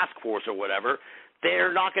UAP task force or whatever,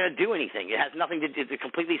 they're not going to do anything. It has nothing to do. It's a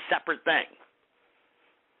completely separate thing.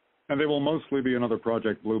 And they will mostly be another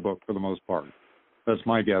Project Blue Book for the most part. That's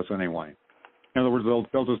my guess anyway. In other words,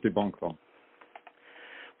 they'll just debunk them.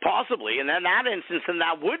 Possibly, and in that instance, then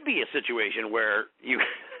that would be a situation where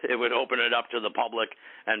it would open it up to the public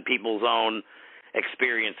and people's own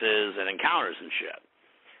experiences and encounters and shit.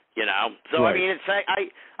 You know, so right. I mean, it's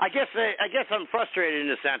I guess I'm frustrated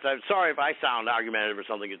in a sense. I'm sorry if I sound argumentative or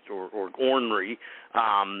something or ornery,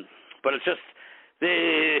 but it's just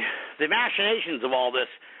the machinations of all this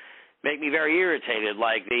make me very irritated.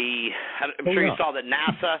 Like I'm sure you saw that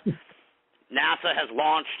NASA has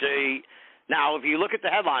launched a. Now, if you look at the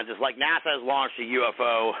headlines, it's like NASA has launched a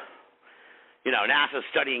UFO. You know, NASA's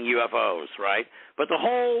studying UFOs, right? But the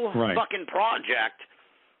whole fucking project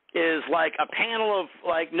is like a panel of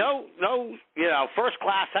like no first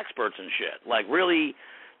class experts and shit, like really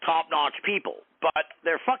top notch people. But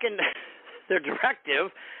their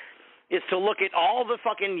directive is to look at all the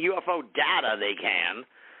fucking UFO data they can,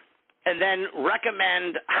 and then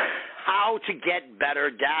recommend how to get better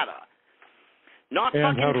data. Not and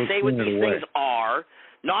fucking say what these things are,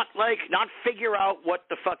 not figure out what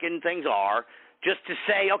the fucking things are, just to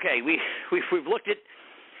say, okay, we've looked at.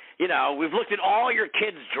 You know, we've looked at all your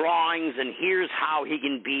kids' drawings, and here's how he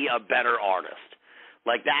can be a better artist.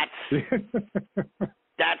 Like, that's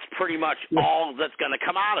pretty much all that's going to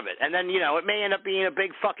come out of it. And then, you know, it may end up being a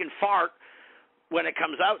big fucking fart when it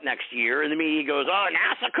comes out next year, and the media goes, oh,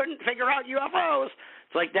 NASA couldn't figure out UFOs.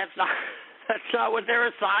 It's like, that's not what they're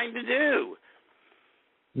assigned to do.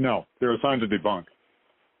 No, they're assigned to debunk.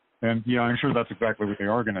 And, yeah, I'm sure that's exactly what they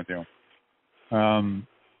are going to do.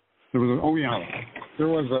 There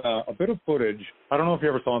was a bit of footage. I don't know if you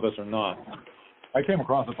ever saw this or not. I came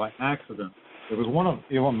across it by accident. It was one of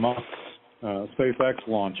Elon Musk's SpaceX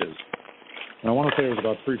launches. And I want to say it was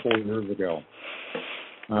about 3-4 years ago.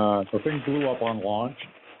 The thing blew up on launch,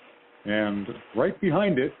 and right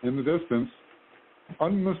behind it, in the distance,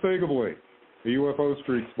 unmistakably, a UFO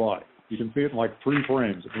streaks by. You can see it in like 3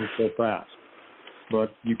 frames. It moves so fast.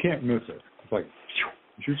 But you can't miss it. It's like,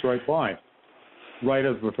 it shoots right by, right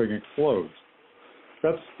as the thing explodes.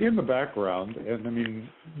 That's in the background, and I mean,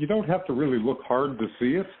 you don't have to really look hard to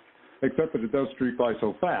see it, except that it does streak by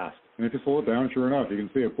so fast. And if you slow it down, sure enough, you can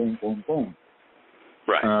see it, boom, boom, boom.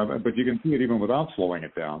 Right. But you can see it even without slowing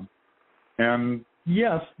it down. And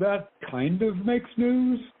yes, that kind of makes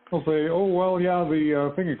news. They'll say, oh, well, yeah,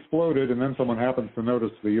 the thing exploded, and then someone happens to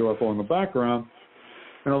notice the UFO in the background.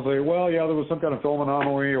 And they'll say, well, yeah, there was some kind of film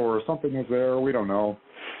anomaly or something was there, we don't know.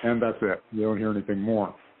 And that's it. You don't hear anything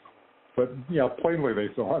more. But, yeah, plainly they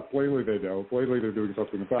saw it. Plainly they know. Plainly they're doing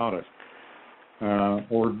something about it.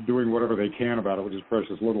 Or doing whatever they can about it, which is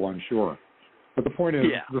precious little, I'm sure. But the point is,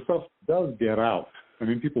 the stuff does get out. I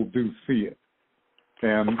mean, people do see it.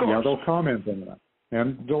 And, yeah, they'll comment on that.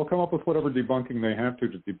 And they'll come up with whatever debunking they have to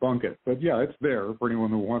debunk it. But, yeah, it's there for anyone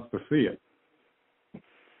who wants to see it.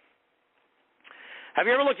 Have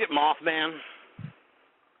you ever looked at Mothman?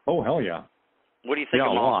 Oh, hell yeah. What do you think of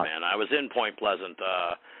Mothman? I was in Point Pleasant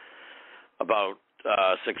about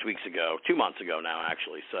 6 weeks ago, 2 months ago now,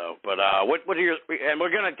 actually. So, but what are your? And we're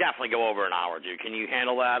going to definitely go over an hour, dude. Can you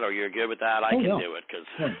handle that, or you're good with that? I can do it because.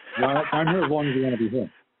 Well, I'm here as long as you want to be here.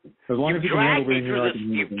 As long as you can handle being here,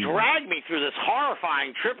 you've dragged me through this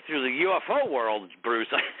horrifying trip through the UFO world, Bruce.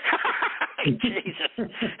 Jesus.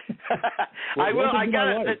 I will. I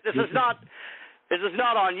got it. This is not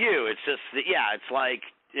on you. It's just, it's like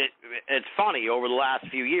it's funny. Over the last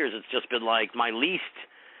few years, it's just been like my least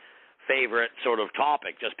favorite sort of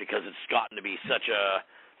topic, just because it's gotten to be such a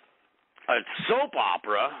soap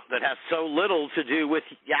opera that has so little to do with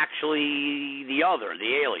actually the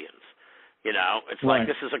aliens. You know, it's like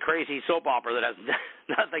this is a crazy soap opera that has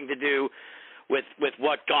nothing to do with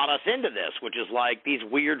what got us into this, which is like these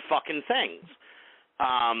weird fucking things.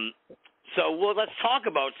 So let's talk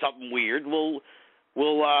about something weird. We'll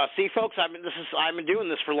see, folks. I've been doing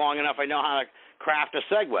this for long enough. I know how to craft a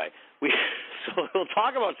segue. So we'll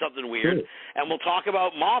talk about something weird, and we'll talk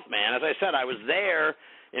about Mothman. As I said, I was there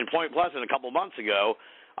in Point Pleasant a couple of months ago.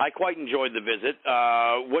 I quite enjoyed the visit.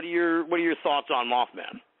 What are your thoughts on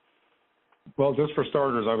Mothman? Well, just for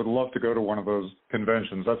starters, I would love to go to one of those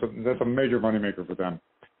conventions. That's a major moneymaker for them.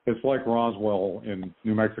 It's like Roswell in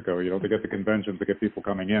New Mexico. You know, they get the conventions to get people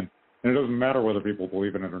coming in. And it doesn't matter whether people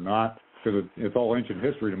believe in it or not, because it's all ancient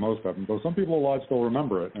history to most of them. But some people alive still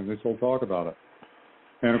remember it, and they still talk about it.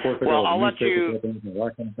 And, of course, they got newspaper clippings and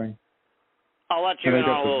that kind of thing. I'll let you in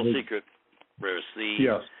on a little secret, Bruce.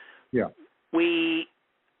 Yes. Yeah.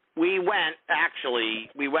 we went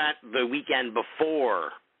the weekend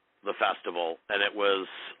before the festival, and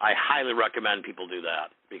I highly recommend people do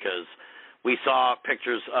that, because we saw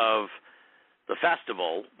pictures of the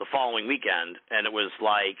festival the following weekend, and it was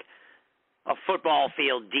like a football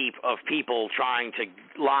field deep of people trying to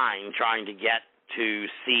get to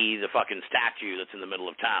see the fucking statue that's in the middle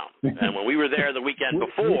of town. And when we were there the weekend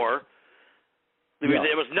before,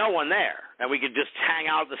 there was no one there, and we could just hang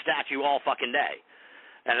out at the statue all fucking day.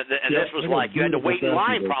 And this was like you had to wait in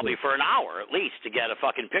line probably for an hour at least to get a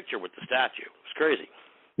fucking picture with the statue. It's crazy.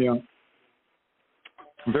 Yeah.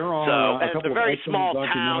 There are it's a very small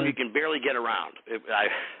town. You can barely get around.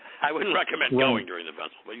 I wouldn't recommend going during the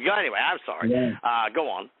festival. But anyway, I'm sorry. Yeah. Go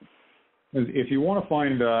on. If you want to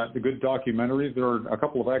find the good documentaries, there are a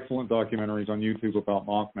couple of excellent documentaries on YouTube about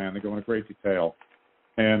Mothman. They go into great detail,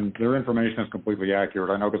 and their information is completely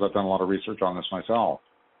accurate. I know because I've done a lot of research on this myself.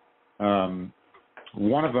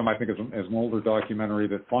 One of them, I think, is an older documentary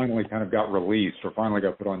that finally kind of got released or finally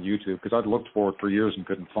got put on YouTube, because I'd looked for it for years and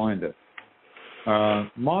couldn't find it.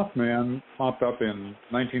 Mothman popped up in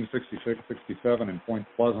 1966-67 in Point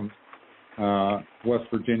Pleasant, West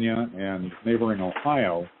Virginia, and neighboring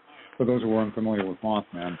Ohio, for those who are unfamiliar with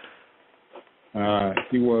Mothman.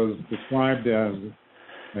 He was described as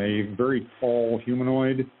a very tall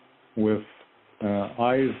humanoid with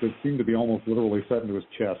eyes that seemed to be almost literally set into his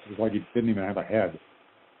chest. It was like he didn't even have a head,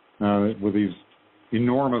 with these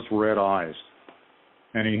enormous red eyes.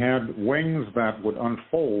 And he had wings that would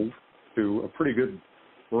unfold to a pretty good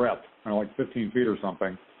breadth, like 15 feet or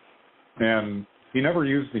something. And they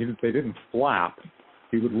didn't flap.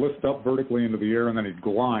 He would lift up vertically into the air, and then he'd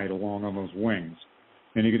glide along on those wings.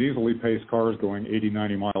 And he could easily pace cars going 80,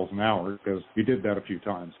 90 miles an hour, because he did that a few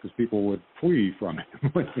times, because people would flee from him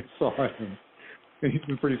when they saw him. And he's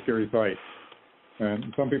a pretty scary sight.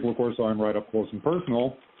 And some people, of course, saw him right up close and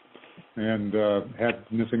personal and had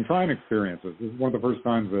missing time experiences. This is one of the first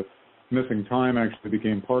times that missing time actually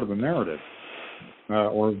became part of the narrative,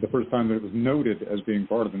 or the first time that it was noted as being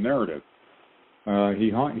part of the narrative.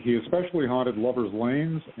 He especially haunted Lover's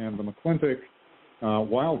Lanes and the McClintock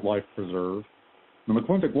Wildlife Preserve. The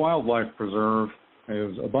McClintock Wildlife Preserve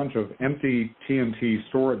is a bunch of empty TNT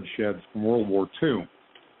storage sheds from World War II.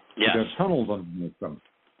 Yes. They have tunnels underneath them.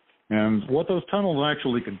 And what those tunnels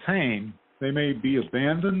actually contain, they may be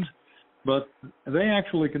abandoned, but they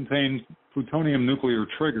actually contain plutonium nuclear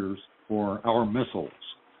triggers for our missiles,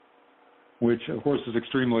 which, of course, is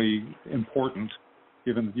extremely important,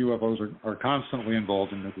 given that UFOs are constantly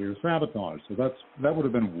involved in nuclear sabotage. So that would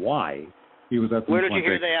have been why he was at the Where did you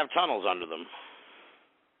hear they have tunnels under them?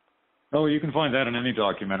 Oh, you can find that in any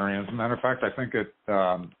documentary. As a matter of fact, I think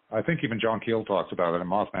even John Keel talks about it in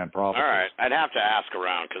Mothman Prophecies. All right, I'd have to ask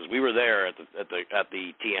around, because we were there at the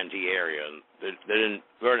TNT area, and there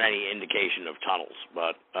weren't any indication of tunnels.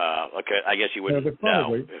 But okay, I guess you wouldn't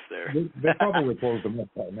know if they're. They probably closed them up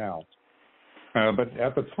by now. But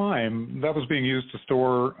at the time, that was being used to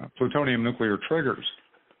store plutonium nuclear triggers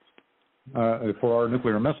for our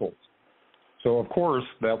nuclear missiles. So, of course,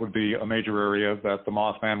 that would be a major area that the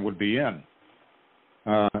Mothman would be in.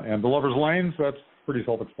 And the Lover's Lanes, that's pretty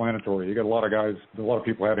self-explanatory. You got a lot of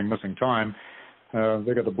people having missing time.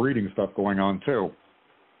 They got the breeding stuff going on, too.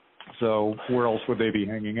 So where else would they be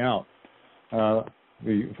hanging out? At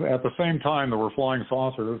the same time, there were flying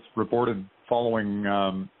saucers reported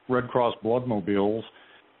following Red Cross bloodmobiles,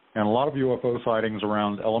 and a lot of UFO sightings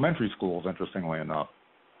around elementary schools, interestingly enough.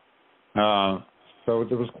 So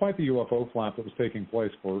there was quite the UFO flap that was taking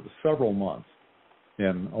place for several months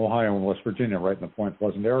in Ohio and West Virginia, right in the Point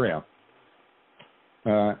Pleasant area.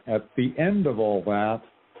 At the end of all that,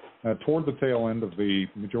 toward the tail end of the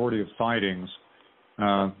majority of sightings,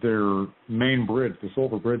 their main bridge, the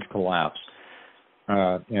Silver Bridge, collapsed.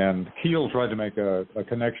 And Keel tried to make a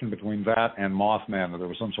connection between that and Mothman, that there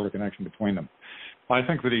was some sort of connection between them. I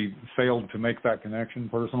think that he failed to make that connection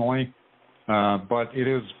personally, but it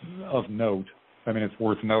is of note. I mean, it's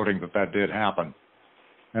worth noting that did happen.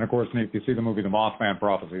 And, of course, if you see the movie The Mothman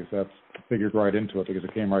Prophecies, that's figured right into it because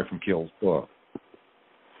it came right from Keel's book.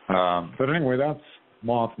 But anyway, that's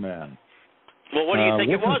Mothman. Well, what do you think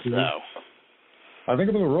it was, though? I think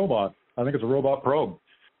it was a robot. I think it's a robot probe.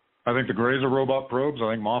 I think the Greys are robot probes.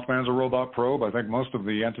 I think Mothman's a robot probe. I think most of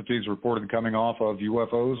the entities reported coming off of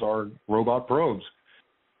UFOs are robot probes.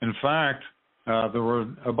 In fact, there were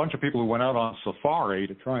a bunch of people who went out on safari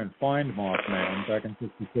to try and find Mothman back in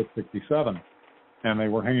 66, 67, and they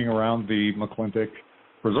were hanging around the McClintock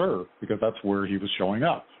Preserve because that's where he was showing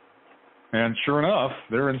up. And sure enough,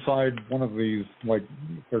 they're inside one of these,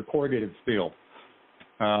 they're corrugated steel.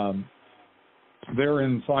 They're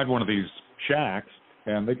inside one of these shacks,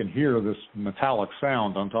 and they can hear this metallic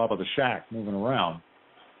sound on top of the shack moving around.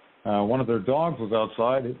 One of their dogs was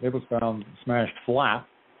outside. It was found smashed flat,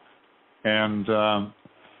 and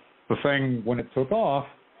the thing, when it took off,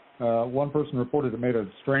 one person reported it made a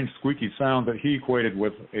strange squeaky sound that he equated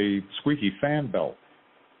with a squeaky fan belt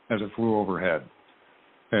as it flew overhead.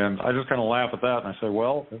 And I just kind of laugh at that, and I say,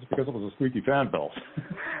 well, that's because it was a squeaky fan belt.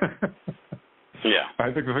 Yeah.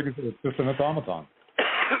 I think the thing is it's just an automaton.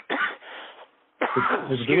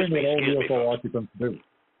 It's doing what all UFO occupants do.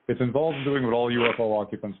 It's involved in doing what all UFO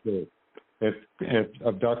occupants do. It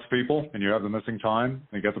abducts people, and you have the missing time,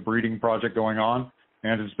 and you got the breeding project going on,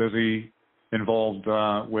 and it's busy involved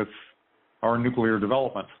with our nuclear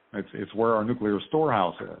development. It's where our nuclear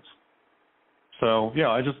storehouse is. So, yeah,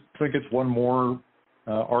 I just think it's one more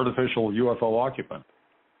artificial UFO occupant.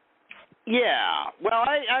 Yeah. Well,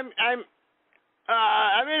 I'm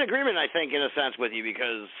in agreement, I think, in a sense with you,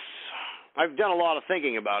 because I've done a lot of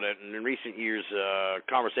thinking about it, and in recent years,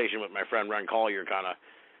 conversation with my friend Ren Collier kind of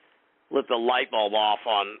lit the light bulb off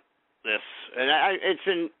on this. And it's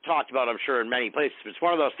been talked about, I'm sure, in many places. But it's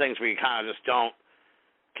one of those things where you kind of just don't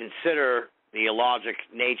consider the illogical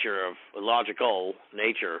nature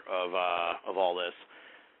of all this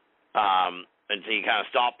until you kind of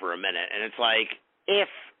stop for a minute. And it's like, if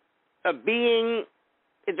a being,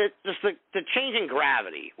 just the change in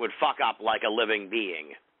gravity would fuck up like a living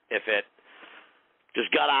being if it just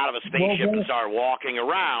got out of a spaceship and started walking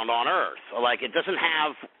around on Earth. Like, it doesn't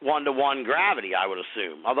have one-to-one gravity, I would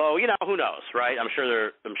assume. Although, who knows, right? I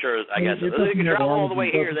guess if they can travel all the way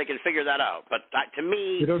here, they can figure that out. But to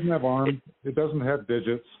me, it doesn't have arms. It doesn't have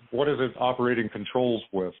digits. What is it operating controls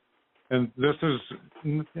with? And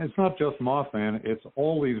it's not just Mothman. It's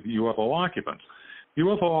all these UFO occupants.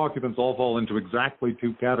 UFO occupants all fall into exactly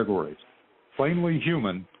two categories: plainly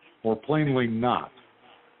human or plainly not.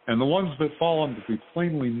 And the ones that fall into the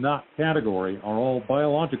plainly not category are all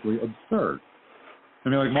biologically absurd. I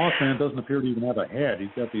mean, like, Mothman doesn't appear to even have a head. He's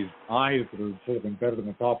got these eyes that are sort of embedded in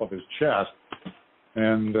the top of his chest.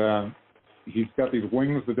 And he's got these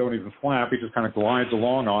wings that don't even flap. He just kind of glides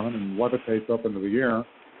along on them and levitates up into the air.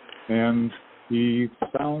 And he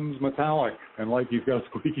sounds metallic and like he's got a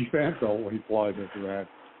squeaky fan belt when he flies into that.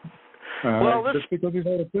 Just because he's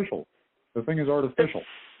artificial. The thing is artificial.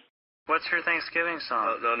 What's your Thanksgiving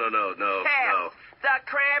song? No. The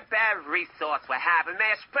cranberry sauce. We're having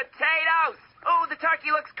mashed potatoes. Oh, the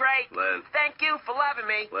turkey looks great. Len. Thank you for loving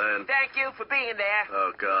me. Len. Thank you for being there.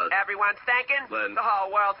 Oh, God. Everyone's thanking. Len. The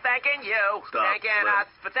whole world's thanking you. Stop, Thanking Len. us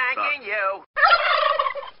for thanking you.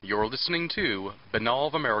 You're listening to Banal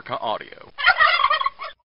of America Audio.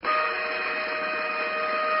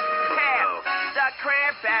 The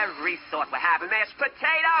cranberry sauce. We're having mashed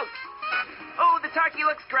potatoes. Oh, the turkey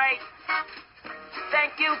looks great.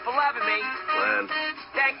 Thank you for loving me. Len.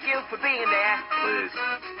 Thank you for being there. Please.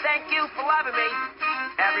 Thank you for loving me.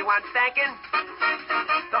 Everyone's thanking.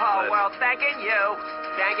 The whole Len. world's thanking you.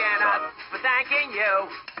 Thanking us for thanking you.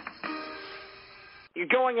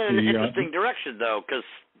 You're going in an interesting direction, though, because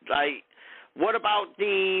what about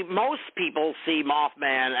most people see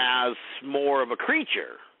Mothman as more of a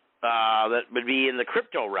creature that would be in the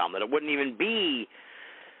crypto realm, that it wouldn't even be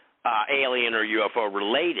alien or UFO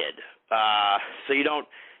related. So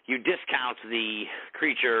you discount the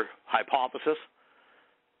creature hypothesis?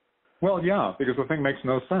 Well, yeah, because the thing makes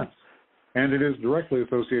no sense. And it is directly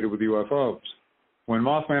associated with UFOs. When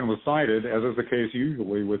Mothman was sighted, as is the case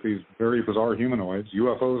usually with these very bizarre humanoids,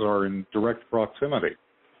 UFOs are in direct proximity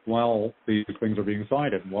while these things are being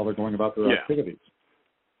sighted, while they're going about their activities.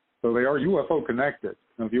 So they are UFO connected.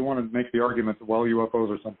 Now, if you want to make the argument that, well,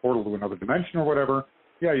 UFOs are some portal to another dimension or whatever,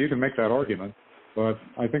 yeah, you can make that argument. But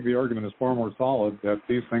I think the argument is far more solid that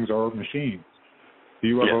these things are machines. The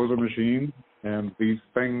UFOs are machines, and these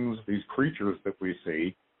things, these creatures that we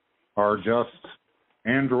see, are just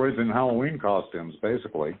androids in Halloween costumes,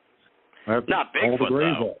 basically. That's not Bigfoot, all the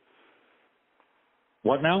Greys though. are.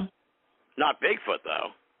 What now? Not Bigfoot,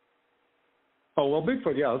 though. Oh, well,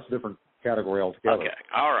 Bigfoot, yeah, that's a different category altogether. Okay,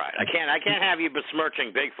 all right. I can't have you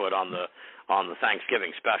besmirching Bigfoot on the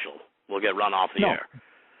Thanksgiving special. We'll get run off the air.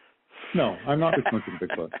 No, I'm not besmirching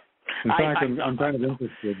Bigfoot. In fact, I'm kind of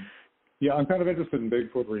interested. Yeah, I'm kind of interested in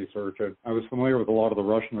Bigfoot research. I was familiar with a lot of the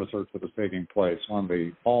Russian research that was taking place on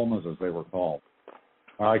the Almas, as they were called.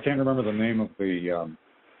 I can't remember the name of the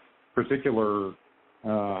particular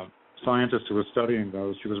scientist who was studying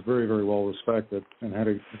those. She was very, very well respected and had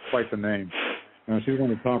quite the name. She was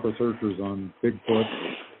one of the top researchers on Bigfoot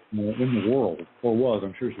in the world, or was.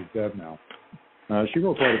 I'm sure she's dead now. She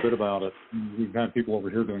wrote quite a bit about it. We've had people over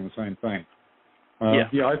here doing the same thing.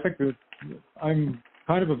 I think that I'm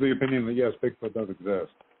kind of the opinion that, yes, Bigfoot does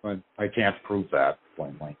exist, but I can't prove that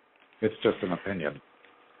plainly. It's just an opinion.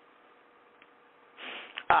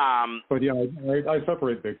 But, yeah, I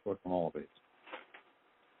separate Bigfoot from all of these.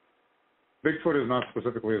 Bigfoot is not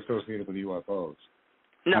specifically associated with UFOs.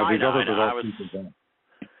 No, I know.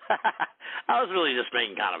 I was really just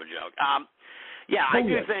making kind of a joke. I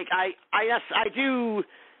do think I do.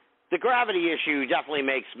 The gravity issue definitely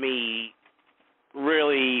makes me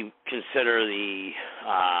really consider the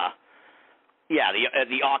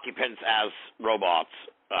occupants as robots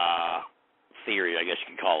theory, I guess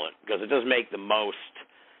you could call it, because it does make the most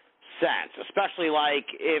sense, especially like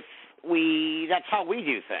if that's how we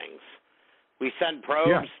do things. We send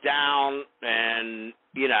probes down and,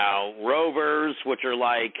 rovers, which are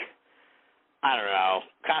like, I don't know,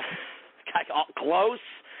 kind of close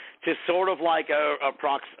to sort of like a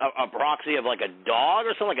proxy of like a dog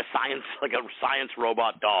or something, like a science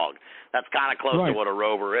robot dog. That's kind of close to what a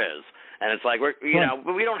rover is. And it's like, we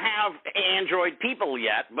don't have android people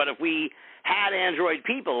yet, but if we had android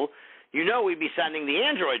people, we'd be sending the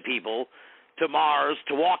android people to Mars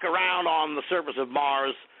to walk around on the surface of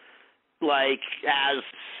Mars like as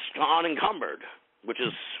unencumbered, which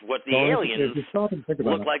is what the aliens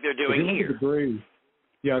look like they're doing here.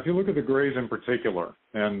 If you look at the Greys in particular,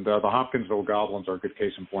 and the Hopkinsville Goblins are a good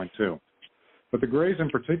case in point too, but the Greys in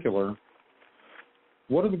particular,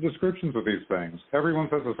 what are the descriptions of these things? Everyone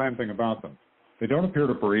says the same thing about them. They don't appear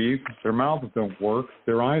to breathe, their mouths don't work,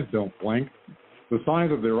 their eyes don't blink. The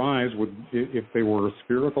size of their eyes would, if they were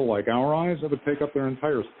spherical like our eyes, it would take up their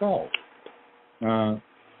entire skull.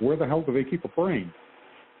 Where the hell do they keep a brain?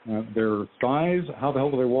 Their size, how the hell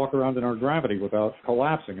do they walk around in our gravity without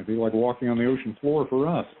collapsing? It'd be like walking on the ocean floor for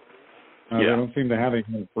us. They don't seem to have a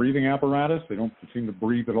breathing apparatus. They don't seem to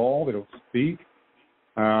breathe at all. They don't speak.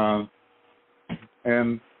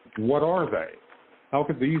 And what are they? How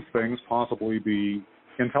could these things possibly be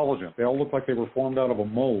intelligent? They all look like they were formed out of a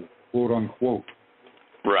mold, quote unquote.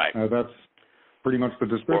 Right. That's pretty much the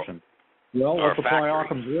description. Well, let's apply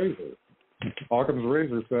Occam's razor. Occam's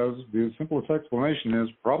razor says the simplest explanation is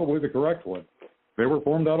probably the correct one. They were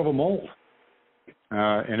formed out of a mold.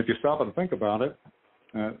 And if you stop and think about it,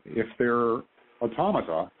 if they're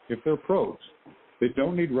automata, if they're probes, they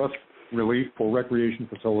don't need rust relief for recreation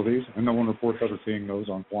facilities, and no one reports ever seeing those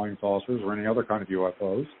on flying saucers or any other kind of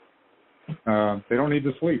UFOs. They don't need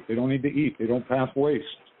to sleep. They don't need to eat. They don't pass waste.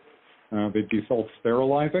 They'd be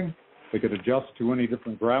self-sterilizing. They could adjust to any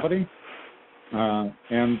different gravity.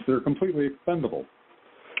 And they're completely expendable.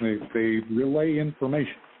 They relay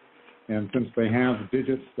information. And since they have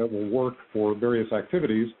digits that will work for various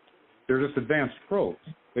activities, they're just advanced probes.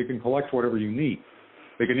 They can collect whatever you need.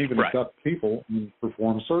 They can even abduct people and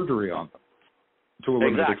perform surgery on them to a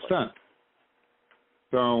limited extent.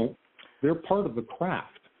 So they're part of the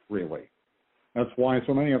craft, really. That's why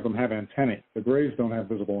so many of them have antennae. The Greys don't have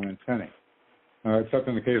visible antennae. Except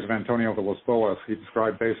in the case of Antonio de los Boas, he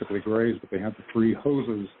described basically Greys, but they had the three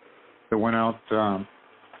hoses that went out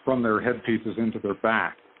from their headpieces into their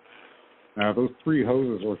back. Those three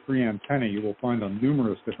hoses or three antennae you will find on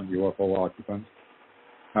numerous different UFO occupants.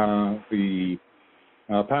 The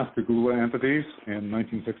Pascagoula entities in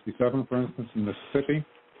 1967, for instance, in Mississippi,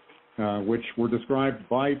 which were described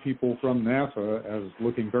by people from NASA as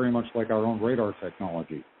looking very much like our own radar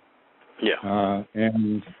technology.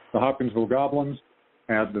 And the Hopkinsville Goblins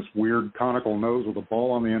had this weird conical nose with a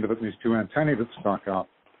ball on the end of it and these two antennae that stuck up.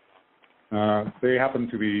 They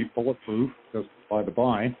happened to be bulletproof, just by the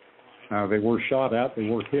by. They were shot at, they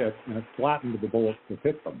were hit, and it flattened the bullets that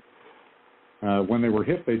hit them. When they were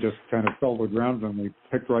hit, they just kind of fell to the ground and they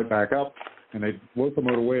picked right back up, and they'd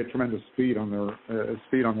locomote away at tremendous speed on their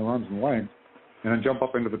arms and legs, and then jump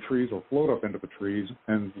up into the trees or float up into the trees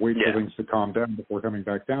and wait for things to calm down before coming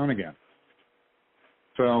back down again.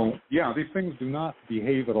 So, these things do not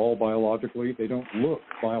behave at all biologically. They don't look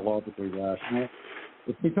biologically rational.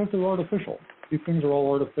 It's because they're artificial. These things are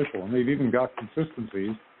all artificial, and they've even got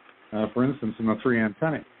consistencies. For instance, in the three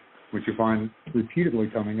antennae, which you find repeatedly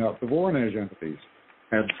coming up. The Voronezh entities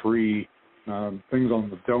had three things on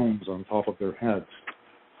the domes on top of their heads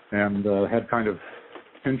and had kind of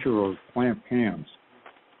pincher or clamp hands.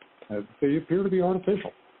 They appear to be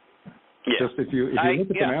artificial. Just if you look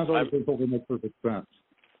at them as artificial, they make perfect sense.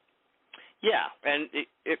 Yeah, and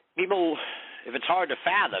if it's hard to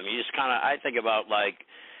fathom, you just kind of, I think about, like,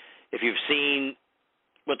 if you've seen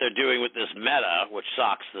what they're doing with this Meta, which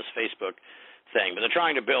sucks, this Facebook thing, but they're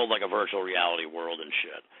trying to build like a virtual reality world and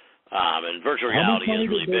shit. And virtual reality is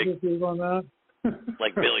really big. On that?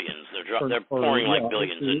 Like billions. They're pouring like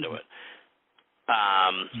billions into it.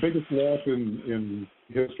 Biggest loss in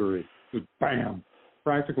history. Just bam.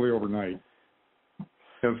 practically overnight.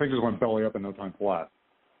 And things just went belly up in no time flat.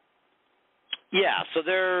 Yeah, so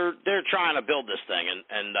they're trying to build this thing,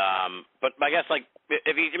 and but I guess like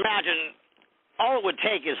if you imagine, all it would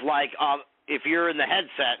take is like if you're in the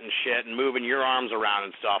headset and shit and moving your arms around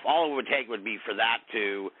and stuff, all it would take would be for that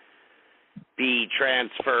to be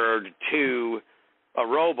transferred to a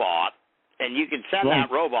robot, and you could send that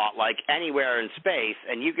robot like anywhere in space,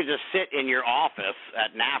 and you could just sit in your office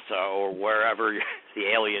at NASA or wherever the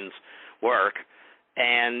aliens work,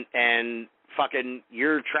 and fucking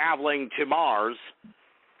you're traveling to Mars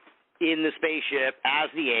in the spaceship as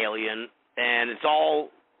the alien, and it's all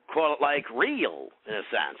quote like real in a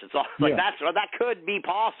sense. It's all like that could be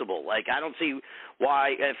possible. Like I don't see why.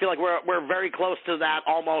 I feel like we're very close to that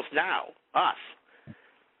almost now. Us.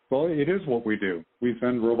 Well, it is what we do. We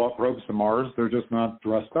send robot probes to Mars. They're just not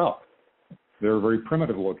dressed up. They're very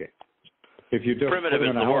primitive looking. If you just primitive put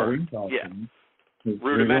them in is a the word. Halloween costume,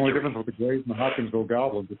 Rudimentary. the only difference with the Greys and the Hopkinsville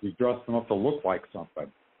Goblins is we dress them up to look like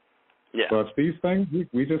something. Yeah. But these things,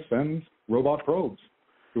 we just send robot probes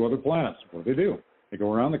to other planets. What do? They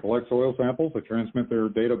go around, they collect soil samples, they transmit their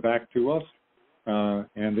data back to us,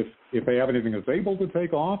 and if they have anything that's able to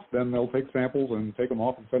take off, then they'll take samples and take them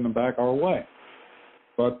off and send them back our way.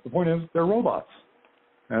 But the point is, they're robots.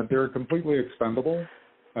 They're completely expendable.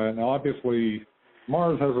 Now, obviously,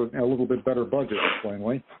 Mars has a little bit better budget,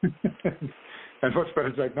 plainly, and much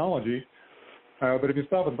better technology. But if you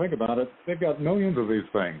stop and think about it, they've got millions of these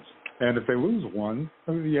things. And if they lose one,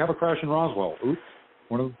 you have a crash in Roswell. Oops,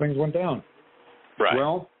 one of the things went down. Right.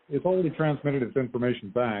 Well, it's already transmitted its information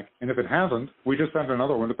back, and if it hasn't, we just send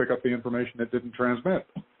another one to pick up the information it didn't transmit.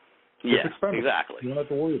 Yeah, it's expendable. exactly. You don't have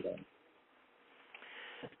to worry about it.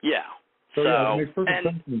 Yeah. So yeah, it makes perfect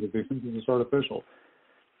sense to me that they think it's artificial.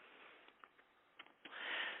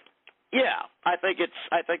 Yeah, I think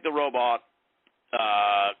the robot.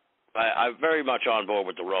 I'm very much on board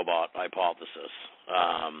with the robot hypothesis.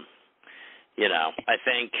 You know, I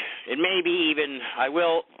think it may be even. I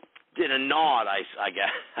will in a nod. I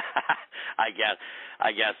guess.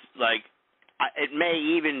 I guess like it may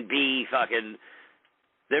even be fucking.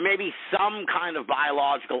 There may be some kind of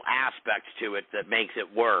biological aspect to it that makes it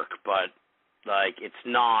work, but like it's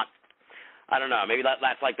not. I don't know. Maybe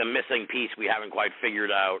that's like the missing piece we haven't quite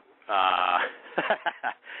figured out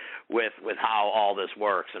with how all this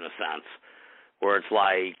works in a sense, where it's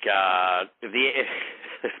like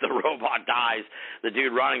if the robot dies, the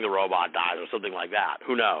dude running the robot dies or something like that.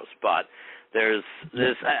 Who knows? But there's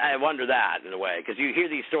this. I wonder that in a way because you hear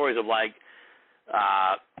these stories of like,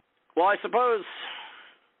 well, I suppose.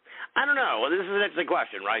 I don't know. Well, this is an interesting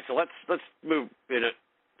question, right? So let's move in a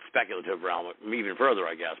speculative realm even further,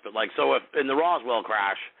 I guess. But like, so if in the Roswell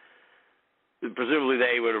crash, presumably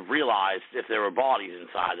they would have realized if there were bodies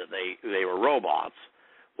inside that they were robots.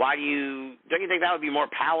 Don't you think that would be more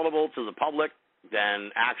palatable to the public than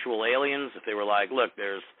actual aliens if they were like, look,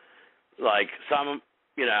 there's like some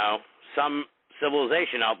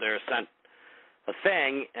civilization out there sent a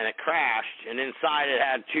thing and it crashed and inside it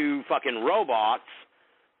had two fucking robots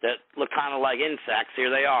that look kind of like insects. Here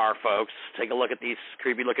they are, folks. Take a look at these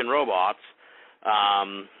creepy-looking robots.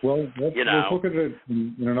 Well, let's look at it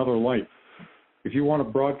in another light. If you want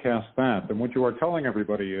to broadcast that, then what you are telling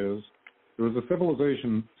everybody is there was a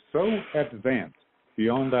civilization so advanced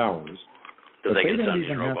beyond ours that they don't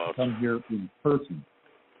even have to come here in person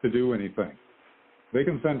to do anything. They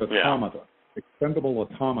can send automata, expendable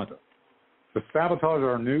automata, to sabotage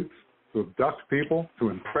our nukes, to abduct people, to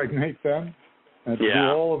impregnate them, and to do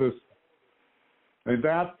all of this. And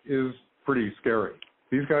that is pretty scary.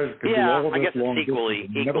 These guys can do all of this long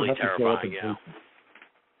distance. Equally terrifying, yeah.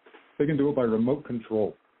 They can do it by remote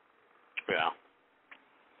control. Yeah.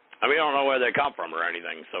 I mean, we don't know where they come from or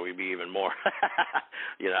anything, so we'd be even more,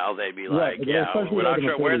 they'd be like, we're not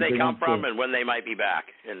sure where they come from and when they might be back.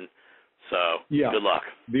 And so, good luck.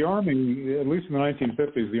 The Army, at least in the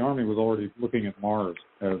 1950s, the Army was already looking at Mars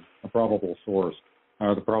as a probable source,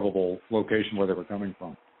 the probable location where they were coming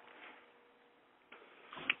from.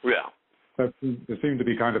 Yeah. It seemed to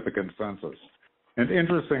be kind of the consensus. And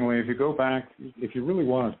interestingly, if you go back, if you really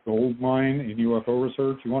want a gold mine in UFO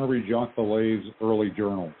research, you want to read Jacques Vallée's early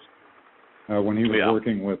journals when he was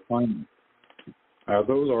working with Feynman.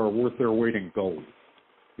 Those are worth their weight in gold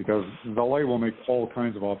because Vallée will make all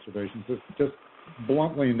kinds of observations, just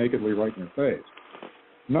bluntly and nakedly right in your face,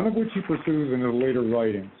 none of which he pursues in his later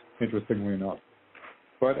writings, interestingly enough.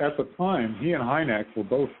 But at the time, he and Hynek were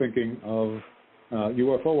both thinking of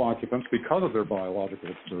UFO occupants, because of their biological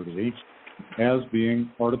absurdity, as being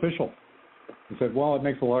artificial. He said, well, it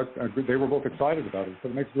makes they were both excited about it. He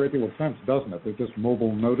said, it makes a great deal of sense, doesn't it? They're just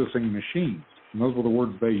mobile noticing machines. And those were the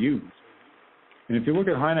words they used. And if you look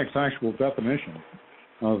at Hynek's actual definition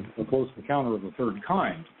of a close encounter of the third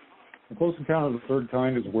kind, a close encounter of the third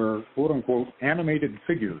kind is where, quote-unquote, animated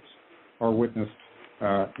figures are witnessed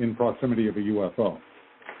in proximity of a UFO.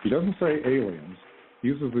 He doesn't say aliens. He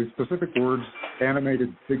uses the specific words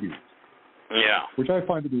animated figures. Yeah. Which I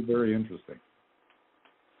find to be very interesting.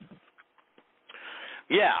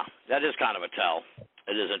 Yeah, that is kind of a tell.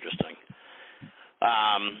 It is interesting.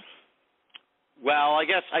 Well, I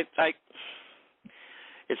guess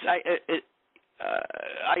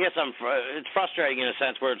it's frustrating in a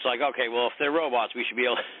sense where it's like, okay, well, if they're robots, we should be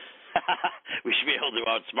able to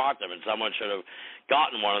outsmart them, and someone should have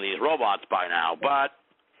gotten one of these robots by now. But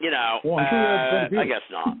well, I guess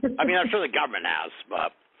not. I mean, I'm sure the government has,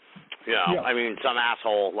 but yeah. I mean, some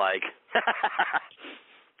asshole like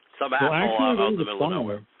some asshole out in the middle of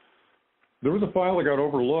nowhere. There was a file that got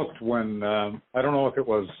overlooked when I don't know if it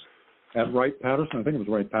was at Wright-Patterson. I think it was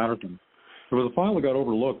Wright-Patterson. There was a file that got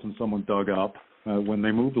overlooked and someone dug up when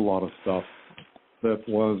they moved a lot of stuff that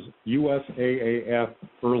was USAAF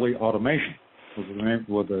Early Automation was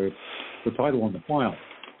the title on the file.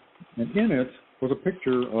 And in it was a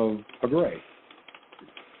picture of a Gray.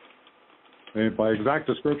 And by exact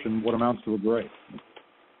description, what amounts to a Gray.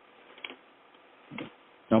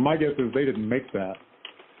 Now, my guess is they didn't make that.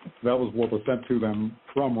 That was what was sent to them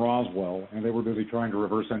from Roswell, and they were busy trying to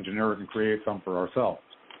reverse engineer it and create some for ourselves.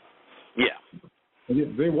 Yeah.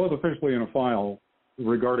 They was officially in a file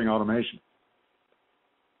regarding automation.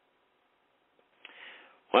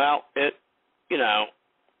 Well, it'll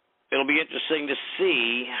be interesting to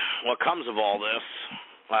see what comes of all this.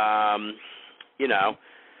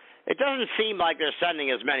 It doesn't seem like they're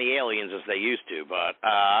sending as many aliens as they used to, but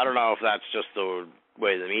I don't know if that's just the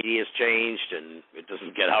way the media's changed and it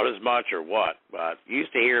doesn't get out as much or what. But you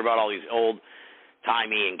used to hear about all these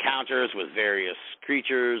old-timey encounters with various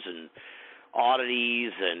creatures and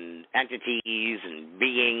oddities and entities and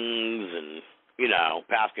beings and,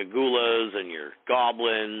 Pascagoula and your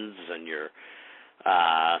goblins and your,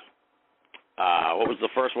 what was the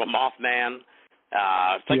first one, Mothman?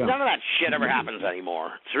 It's like none of that shit ever happens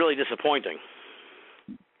anymore. It's really disappointing.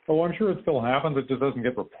 Oh, I'm sure it still happens. It just doesn't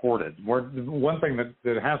get reported. One thing that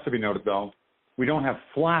has to be noted, though, we don't have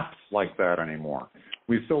flaps like that anymore.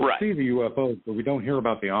 We still see the UFOs, but we don't hear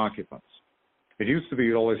about the occupants. It used to be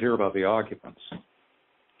you'd always hear about the occupants.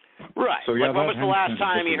 Right. So, yeah, when was the last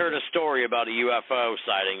time you heard a story about a UFO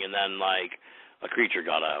sighting and then, a creature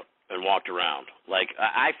got out and walked around?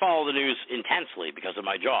 I follow the news intensely because of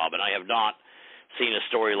my job, and I have not seen a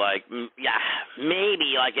story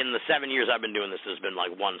maybe in the 7 years I've been doing this, there's been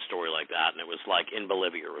one story like that, and it was in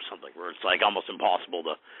Bolivia or something, where it's almost impossible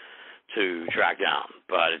to track down.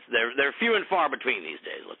 But they're few and far between these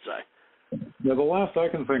days, let's say. Yeah, the last I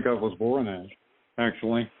can think of was Voronezh,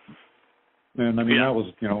 actually. And I mean, that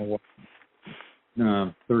was,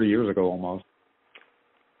 30 years ago almost.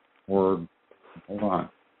 Or, hold on.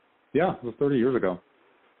 Yeah, it was 30 years ago.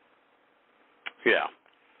 Yeah.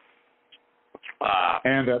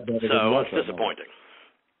 And so it's disappointing.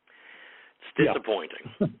 It's disappointing.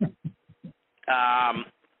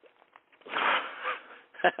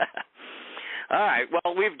 All right.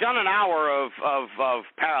 Well, we've done an hour of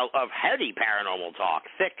heady paranormal talk,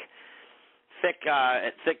 thick,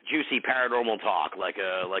 juicy paranormal talk, like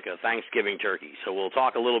a Thanksgiving turkey. So we'll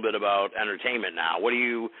talk a little bit about entertainment now. What are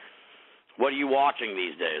you watching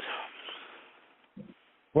these days?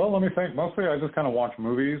 Well, let me think. Mostly I just kind of watch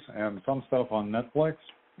movies and some stuff on Netflix.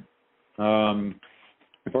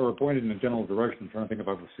 If I were pointed in a general direction, I'm trying to think if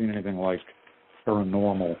I've seen anything like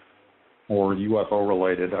paranormal or UFO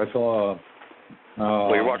related. I saw...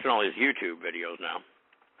 well, you're watching all these YouTube videos now.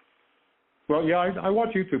 Well, yeah, I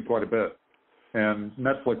watch YouTube quite a bit. And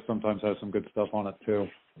Netflix sometimes has some good stuff on it, too.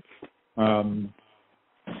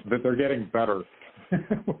 But they're getting better.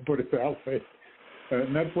 We'll put it that way.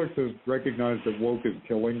 Netflix has recognized that woke is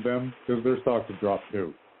killing them because their stocks have dropped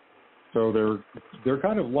too. So they're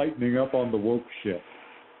kind of lightening up on the woke shit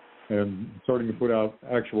and starting to put out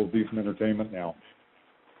actual decent entertainment now.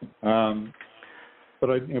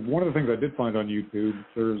 But one of the things I did find on YouTube,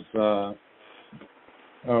 there's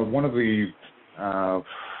one of the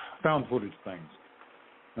found footage things.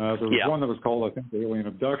 There was one that was called, I think, Alien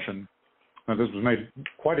Abduction. This was made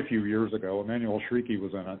quite a few years ago. Emanuelle Chriqui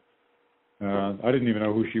was in it. I didn't even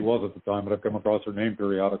know who she was at the time, but I've come across her name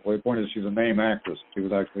periodically. The point is she's a name actress. She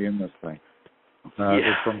was actually in this thing.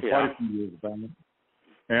 It's from quite a few years back.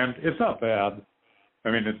 And it's not bad. I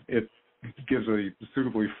mean, it gives a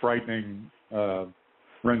suitably frightening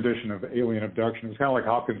rendition of Alien Abduction. It's kind of like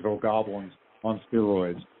Hopkinsville Goblins on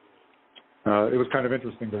steroids. it was kind of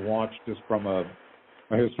interesting to watch just from a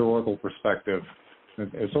historical perspective.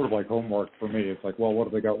 It's sort of like homework for me. It's like, well, what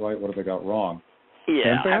have they got right? What have they got wrong?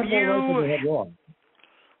 Yeah. And they had more right than they had wrong.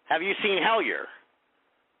 Have you seen Hellier?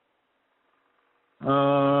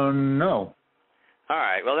 No. All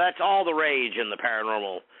right. Well, that's all the rage in the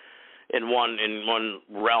paranormal, in one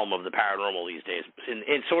realm of the paranormal these days.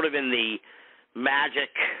 In sort of in the magic,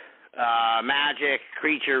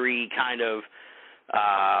 creature-y kind of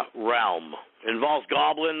realm. It involves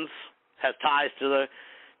goblins, has ties to the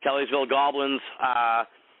Kellysville Goblins.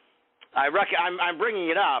 I'm bringing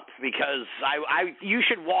it up because you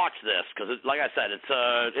should watch this because, like I said,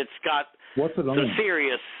 it's got some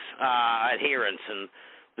serious adherence and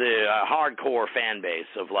the hardcore fan base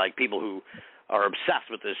of like people who are obsessed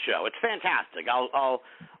with this show. It's fantastic. I'll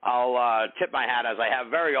tip my hat, as I have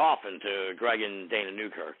very often, to Greg and Dana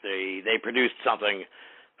Newkirk. They produced something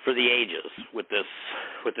for the ages with this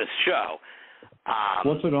show.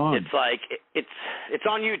 What's it on? It's like it's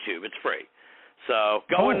on YouTube. It's free. So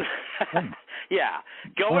go and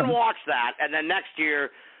watch that, and then next year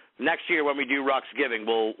when we do Ruxgiving,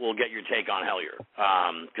 we'll get your take on Hellier,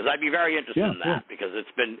 because I'd be very interested in that because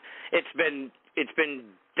it's been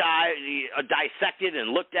dissected and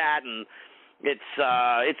looked at, and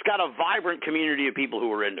it's got a vibrant community of people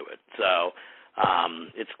who are into it. So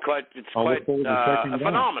it's quite a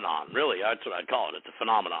phenomenon, really. That's what I'd call it. It's a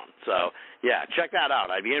phenomenon. So yeah, check that out.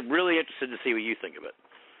 I'd be really interested to see what you think of it.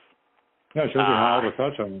 Yeah, it shows you how to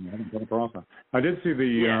touch on it. I haven't come across that. I did see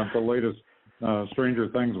the latest Stranger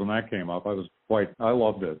Things when that came up. I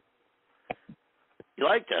loved it. You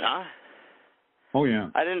liked it, huh? Oh yeah.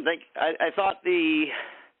 I didn't think. I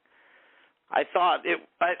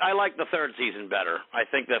liked the third season better. I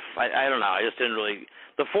think I don't know. I just didn't really.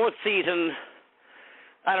 The fourth season,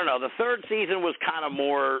 I don't know. The third season was kind of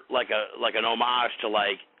more like an homage to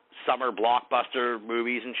like summer blockbuster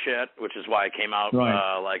movies and shit, which is why it came out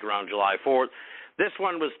like around July 4th. This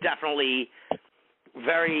one was definitely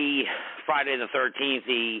very Friday the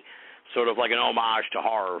 13th-y, sort of like an homage to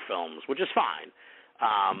horror films, which is fine.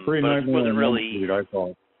 But it wasn't really. Street, I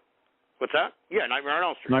thought. What's that? Yeah, Nightmare on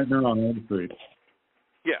Elm Street. Nightmare on Elm Street.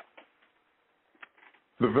 Yeah.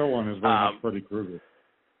 The villain is very much Freddy Krueger.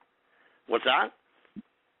 What's that?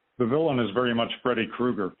 The villain is very much Freddy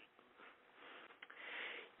Krueger.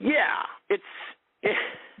 Yeah,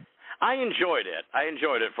 I enjoyed it. I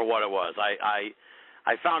enjoyed it for what it was.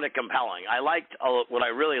 I found it compelling. What I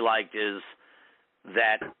really liked is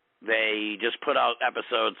that they just put out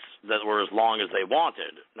episodes that were as long as they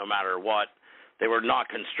wanted, no matter what. They were not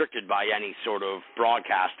constricted by any sort of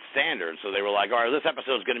broadcast standard. So they were like, all right, this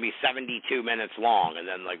episode's going to be 72 minutes long, and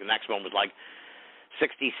then like the next one was like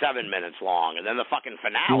 67 minutes long, and then the fucking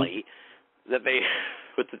finale that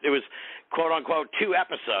it was quote unquote 2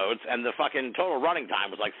 episodes, and the fucking total running time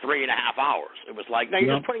was like 3.5 hours. It was like, no,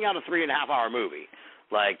 you're just putting out a 3.5 hour movie.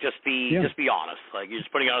 Like, just be honest. Like, you're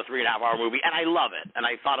just putting out a 3.5 hour movie, and I love it, and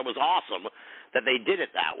I thought it was awesome that they did it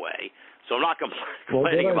that way. So I'm not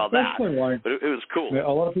complaining about that, but it was cool. A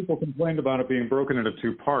lot of people complained about it being broken into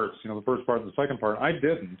 2 parts. You know, the first part and the second part. I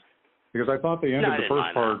didn't, because I thought they ended the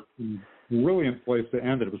first part in a brilliant place to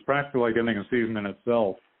end it. It was practically like ending a season in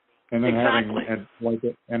itself, and then having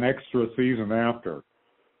an extra season after.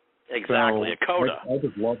 Exactly, so a coda. I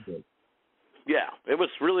just loved it. Yeah, it was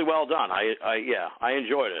really well done. I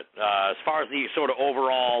enjoyed it. As far as the sort of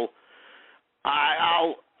overall,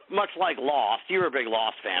 I'll much like Lost. You were a big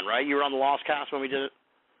Lost fan, right? You were on the Lost cast when we did it.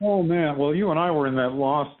 Oh man, well you and I were in that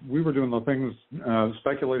Lost. We were doing the things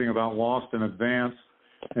speculating about Lost in advance,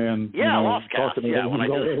 and Lost cast. Yeah, when I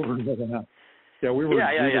did it. Yeah, we were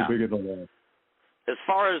really big into that. As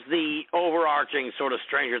far as the overarching sort of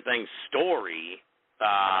Stranger Things story,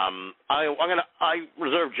 I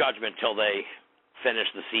reserve judgment till they finish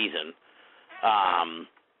the season,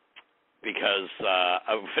 because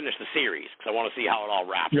I finish the series because I want to see how it all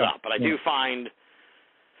wraps up. But I do find,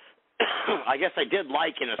 I guess I did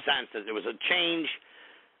like in a sense that there was a change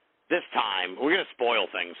this time. We're gonna spoil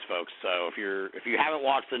things, folks. So if you haven't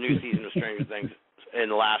watched the new season of Stranger Things in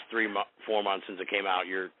the last 4 months since it came out,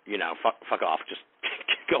 fuck off. Just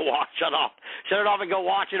go watch. Shut it off and go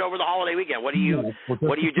watch it over the holiday weekend. What are you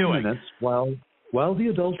doing? While the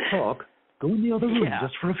adults talk, go in the other room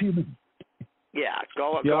just for a few minutes. Yeah,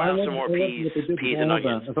 go have some more peas and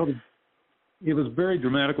onions. I thought it was very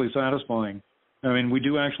dramatically satisfying. I mean, we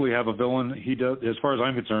do actually have a villain. He does, as far as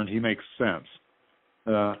I'm concerned, he makes sense.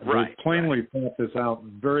 They plainly thought this out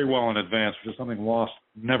very well in advance, which is something Lost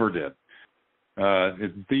never did.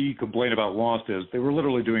 The complaint about Lost is they were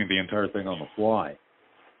literally doing the entire thing on the fly.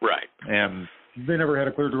 Right. And they never had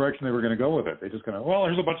a clear direction they were going to go with it. They just kind of, well,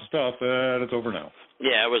 here's a bunch of stuff, and it's over now.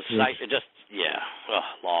 Yeah, it was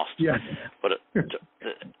lost. Yeah. But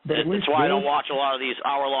it's why I don't watch a lot of these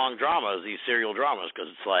hour-long dramas, these serial dramas, because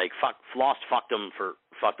it's like Lost fucked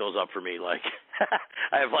those up for me. Like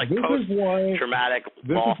I have like post-traumatic.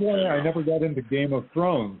 This is why I never got into Game of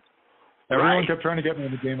Thrones. Everyone kept trying to get me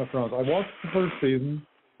into Game of Thrones. I watched the first season,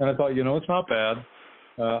 and I thought, it's not bad.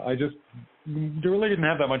 I just really didn't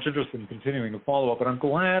have that much interest in continuing to follow up, but I'm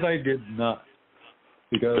glad I did not.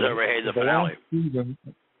 Because the finale.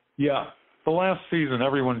 The last season,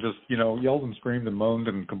 everyone just, yelled and screamed and moaned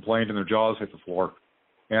and complained, and their jaws hit the floor.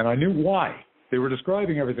 And I knew why. They were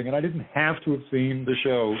describing everything, and I didn't have to have seen the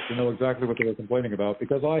show to know exactly what they were complaining about,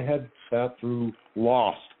 because I had sat through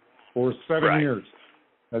Lost for 7 years.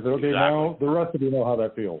 I said, okay, now the rest of you know how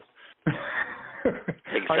that feels.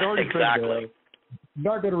 I'd already said,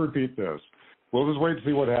 not going to repeat this. We'll just wait to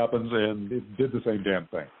see what happens, and it did the same damn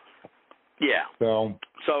thing. Yeah.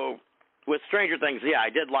 So with Stranger Things, I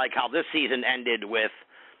did like how this season ended with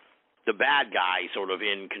the bad guy sort of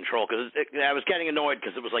in control, because I was getting annoyed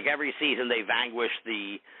because it was like every season they vanquish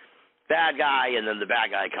the bad guy, and then the bad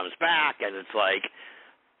guy comes back, and it's like,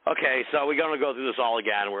 okay, so we're going to go through this all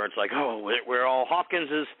again, where it's like, we're all Hopkins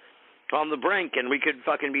is on the brink, and we could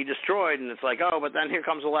fucking be destroyed, and it's like, but then here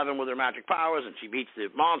comes Eleven with her magic powers, and she beats the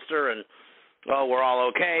monster, and we're all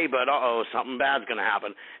okay, but something bad's going to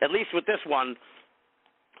happen. At least with this one,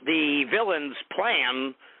 the villain's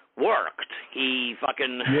plan worked. He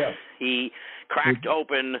cracked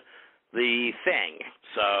open the thing.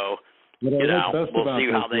 So, we'll see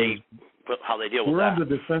how they deal with that. We're on the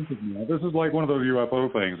defensive now. This is like one of those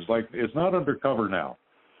UFO things. It's like, it's not undercover now.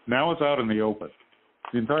 Now it's out in the open.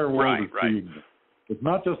 The entire world is seeing it. It's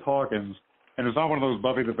not just Hawkins, and it's not one of those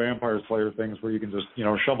Buffy the Vampire Slayer things where you can just,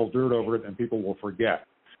 shovel dirt over it and people will forget.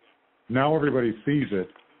 Now everybody sees it.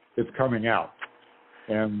 It's coming out.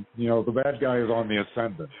 And, the bad guy is on the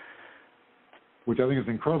ascendant, which I think is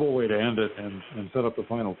an incredible way to end it and set up the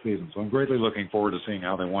final season. So I'm greatly looking forward to seeing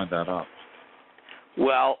how they wind that up.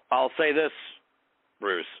 Well, I'll say this,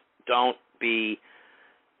 Bruce. Don't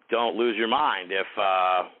lose your mind. If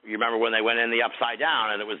you remember when they went in the Upside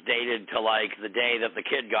Down, and it was dated to like the day that the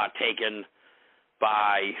kid got taken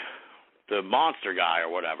by the monster guy or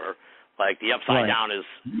whatever. Like the Upside Down is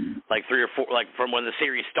like 3 or 4, like from when the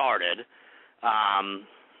series started.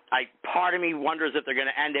 Part of me wonders if they're going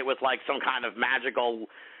to end it with like some kind of magical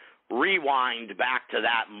rewind back to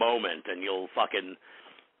that moment, and you'll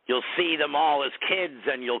see them all as kids,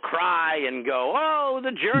 and you'll cry and go,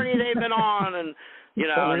 the journey they've been on, and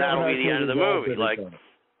and that'll be the end of the movie. Like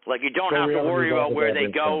you don't have to worry about where they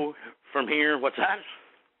go from here. What's that?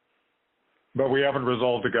 But we haven't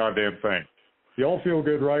resolved a goddamn thing. You all feel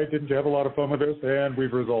good, right? Didn't you have a lot of fun with this? And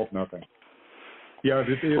we've resolved nothing. Yeah,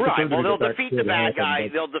 right. Well, they'll defeat the bad guy.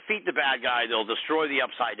 They'll defeat the bad guy. They'll destroy the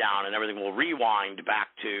Upside Down, and everything will rewind back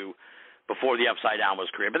to before the Upside Down was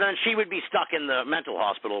created. But then she would be stuck in the mental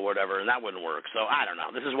hospital or whatever, and that wouldn't work. So I don't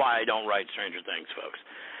know. This is why I don't write Stranger Things, folks.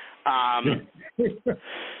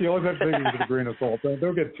 You always have to take it with a grain of salt.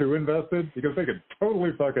 Don't get too invested, because they could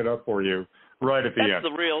totally fuck it up for you right at the end. That's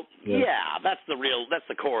the real. Yeah, that's the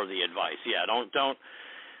core of the advice. Yeah, don't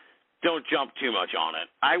jump too much on it.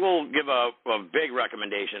 I will give a big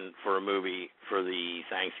recommendation for a movie for the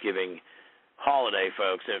Thanksgiving holiday,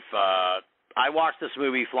 folks. If I watched this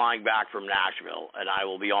movie flying back from Nashville, and I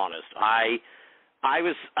will be honest, I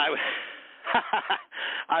was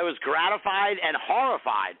I was gratified and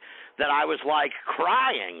horrified that I was like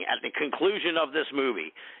crying at the conclusion of this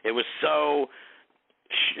movie. It was so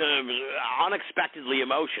unexpectedly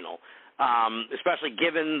emotional. Especially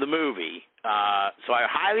given the movie. So I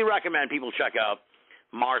highly recommend people check out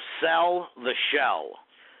Marcel the Shell.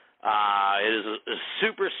 It is a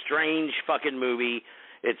super strange fucking movie.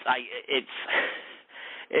 The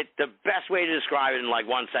best way to describe it in like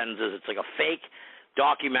one sentence is it's like a fake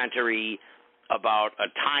documentary about a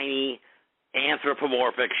tiny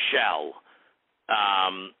anthropomorphic shell.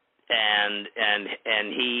 And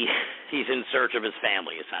he's in search of his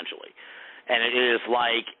family, essentially. And it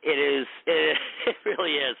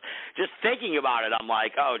really is. Just thinking about it, I'm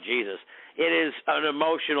like, oh, Jesus. It is an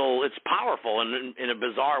emotional, it's powerful in a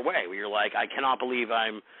bizarre way where you're like, I cannot believe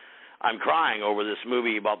I'm crying over this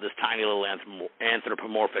movie about this tiny little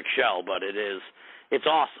anthropomorphic shell, but it's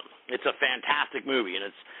awesome. It's a fantastic movie, and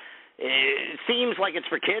it seems like it's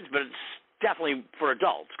for kids, but it's definitely for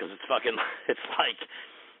adults, because it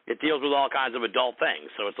deals with all kinds of adult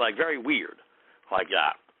things, so it's like very weird like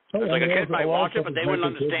that. It's like a kid might watch it, but they wouldn't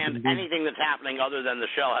understand anything that's happening other than the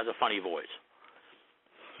shell has a funny voice.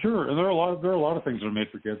 Sure, and there are a lot of things that are made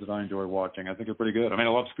for kids that I enjoy watching. I think they're pretty good. I mean, I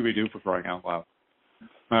love Scooby-Doo, for crying out loud.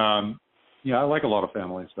 Yeah, I like a lot of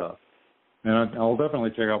family stuff. And I'll definitely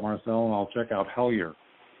check out Marcel, and I'll check out Hellier.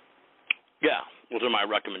 Yeah, those are my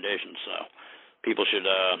recommendations. So people should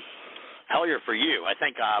Hellier for you. I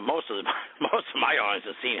think most of my audience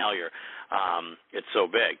has seen Hellier. It's so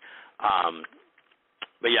big.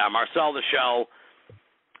 But yeah, Marcel the Shell.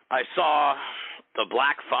 I saw The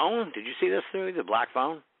Black Phone. Did you see this movie, The Black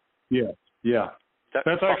Phone? Yeah.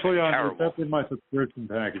 That's actually that's in my subscription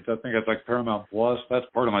package. I think it's like Paramount Plus. That's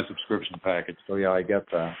part of my subscription package. So yeah, I get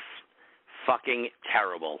that. Fucking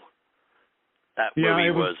terrible. That movie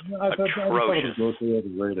was atrocious. I thought it was grossly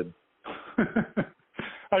overrated.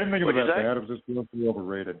 I didn't think it was that bad. It was just grossly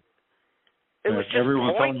overrated. It was just everyone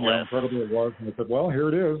was telling me pointless. how incredible it was, and I said, "Well, here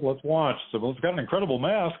it is. Let's watch." So it's got an incredible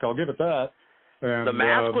mask. I'll give it that. And, the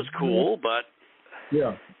mask was cool, but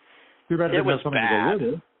yeah, too bad it didn't have something bad. to go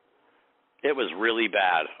with it. It was really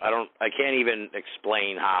bad. I can't even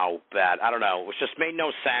explain how bad. I don't know. It just made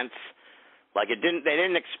no sense. Like they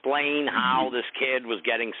didn't explain how this kid was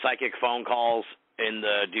getting psychic phone calls in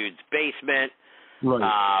the dude's basement. Right.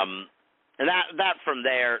 And that from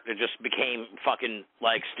there it just became fucking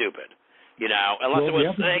like stupid. You know, unless it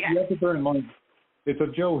was you have to bear in mind it's a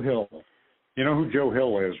Joe Hill. You know who Joe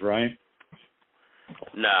Hill is, right?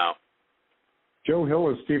 No. Joe Hill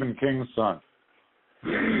is Stephen King's son.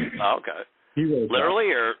 Oh, okay. He wrote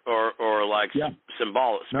literally or like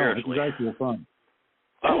symbolic, spiritually? No, it's his actual son.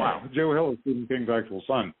 Oh, wow. Joe Hill is Stephen King's actual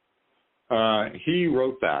son. He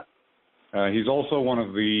wrote that. He's also one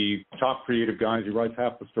of the top creative guys. He writes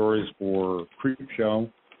half the stories for Creep Show,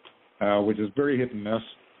 which is very hit and miss.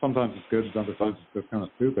 Sometimes it's good, other times it's just kind of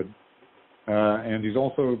stupid. And he's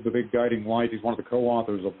also the big guiding light. He's one of the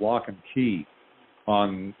co-authors of Lock and Key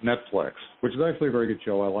on Netflix, which is actually a very good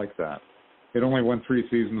show. I like that. It only went 3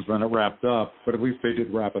 seasons, then it wrapped up, but at least they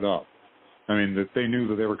did wrap it up. I mean, they knew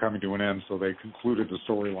that they were coming to an end, so they concluded the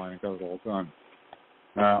storyline and got it all done.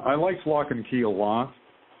 I liked Lock and Key a lot.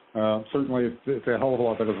 Certainly, it's a hell of a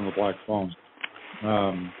lot better than The Black Phone.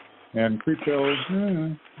 And Creep Show,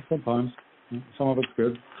 sometimes. Some of it's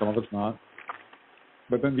good, some of it's not.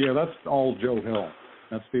 But then, yeah, that's all Joe Hill.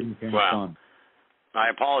 That's Stephen King's son. I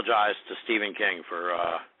apologize to Stephen King for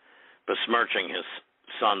besmirching his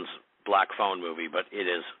son's Black Phone movie, but it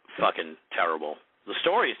is fucking terrible. The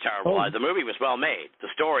story is terrible. The movie was well made. The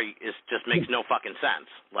story just makes no fucking sense.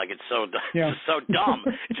 Like it's just so dumb.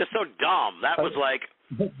 It's just so dumb. That was like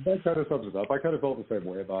that kind of sums it up. I kind of felt the same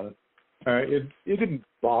way about it. It didn't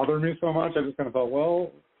bother me so much. I just kind of thought,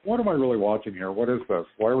 well, what am I really watching here? What is this?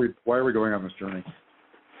 Why are we going on this journey?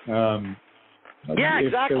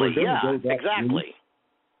 Exactly. Exactly.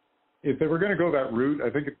 If they were going to go that route, I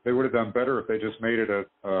think they would have done better if they just made it a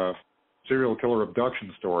serial killer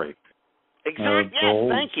abduction story. Exactly. Yes,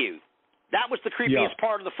 thank you. That was the creepiest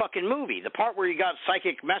part of the fucking movie. The part where you got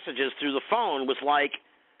psychic messages through the phone was like,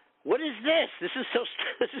 what is this? This is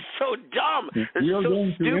so dumb. This we are is so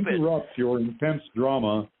going stupid. to interrupt your intense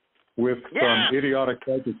drama with some idiotic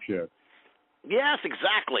psychic shit. Yes,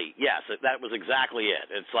 exactly. Yes, that was exactly it.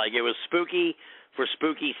 It's like it was spooky for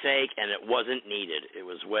spooky's sake, and it wasn't needed. It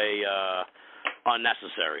was way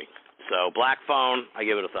unnecessary. So, Black Phone, I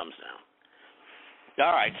give it a thumbs down.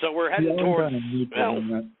 All right, so we're heading towards.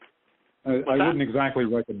 I wouldn't exactly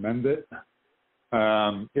recommend it.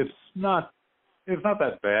 It's not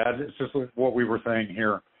that bad. It's just what we were saying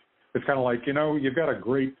here. It's kind of like, you've got a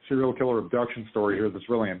great serial killer abduction story here that's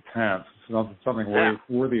really intense. It's something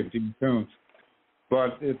worthy of Dean Koontz.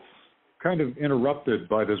 But it's kind of interrupted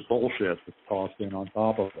by this bullshit that's tossed in on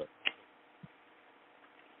top of it.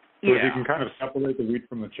 So if you can kind of separate the wheat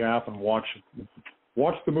from the chaff and watch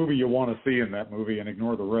the movie you want to see in that movie and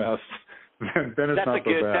ignore the rest, then it's not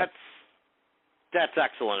so bad. That's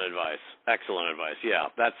excellent advice. Excellent advice. Yeah,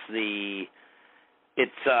 because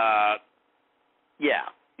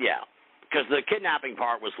the kidnapping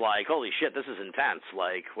part was like, holy shit, this is intense.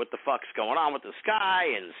 Like, what the fuck's going on with this guy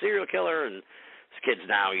and the serial killer, and this kid's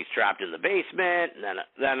he's trapped in the basement, and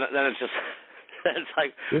then it's just it's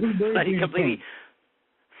like then he completely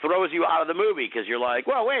throws you out of the movie because you're like,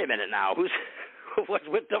 well, wait a minute now, what's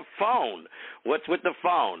with the phone? What's with the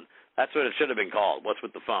phone? That's what it should have been called. What's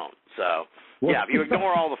with the phone? So if you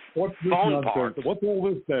ignore all the phone parts. What's all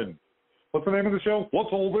this then? What's the name of the show?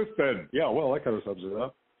 What's all this then? Yeah, well, that kind of sums it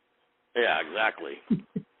up. Yeah, exactly.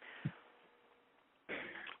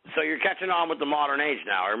 So you're catching on with the modern age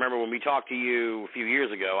now. I remember when we talked to you a few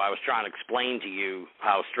years ago, I was trying to explain to you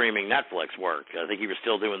how streaming Netflix worked. I think you were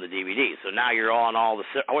still doing the DVD. So now you're on all the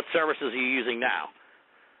what services are you using now?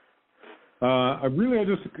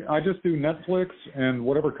 I just do Netflix and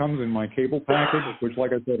whatever comes in my cable package, which,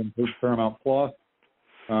 like I said, includes Paramount Plus.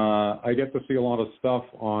 I get to see a lot of stuff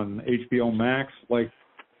on HBO Max, like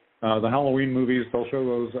the Halloween movies. They'll show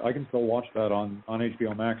those. I can still watch that on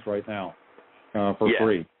HBO Max right now for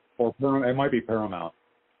free. Or it might be Paramount.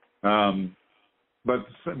 But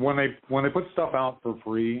when they put stuff out for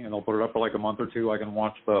free and they'll put it up for like a month or two, I can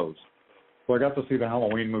watch those. So I got to see the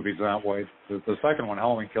Halloween movies that way. The second one,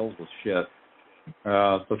 Halloween Kills, was shit.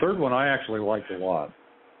 The third one I actually liked a lot.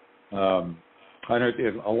 I know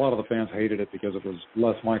a lot of the fans hated it because it was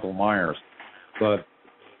less Michael Myers. But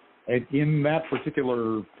in that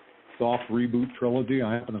particular soft reboot trilogy,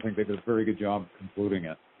 I happen to think they did a very good job concluding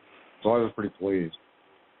it. So I was pretty pleased.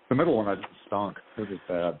 The middle one, I just stunk. It was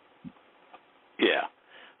bad. Yeah.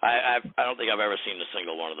 I don't think I've ever seen a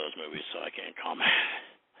single one of those movies, so I can't comment.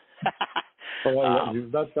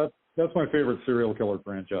 That's my favorite serial killer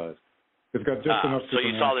franchise. It's got just enough. So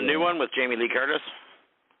you saw the new one with Jamie Lee Curtis?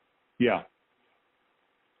 Yeah.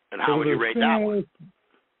 And how would you rate that one?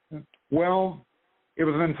 Well, it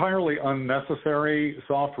was an entirely unnecessary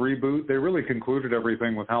soft reboot. They really concluded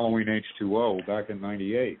everything with Halloween H2O back in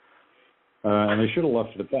 '98. And they should have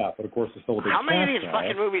left it at that, but of course it's still a big How many of these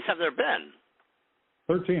fucking movies have there been?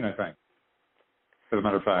 13, I think. As a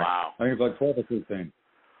matter of fact. Wow. I think it's like 12 or 13,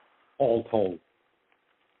 all told.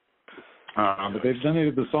 But then they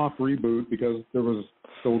did the soft reboot because there was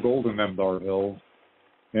still gold in them Dart Hills.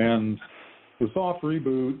 And the soft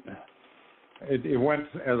reboot, it went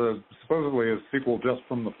as supposedly a sequel just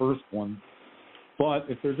from the first one. But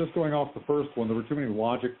if they're just going off the first one, there were too many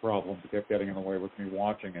logic problems that kept getting in the way with me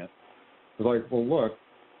watching it. It's like, well, look,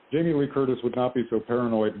 Jamie Lee Curtis would not be so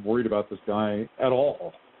paranoid and worried about this guy at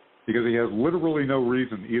all because he has literally no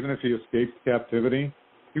reason, even if he escaped captivity,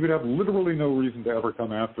 he would have literally no reason to ever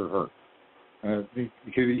come after her.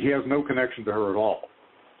 He has no connection to her at all.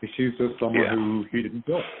 She's just someone who he didn't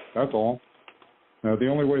kill. That's all. The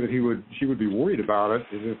only way that she would be worried about it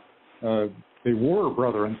is if they were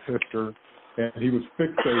brother and sister and he was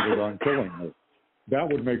fixated on killing her. That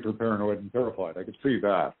would make her paranoid and terrified. I could see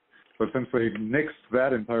that. But since they nixed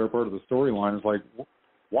that entire part of the storyline, it's like,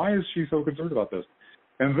 why is she so concerned about this?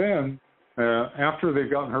 And then, after they've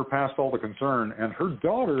gotten her past all the concern, and her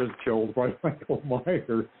daughter is killed by Michael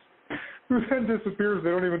Myers, who then disappears, they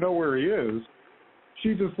don't even know where he is,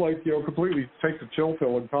 she just, completely takes a chill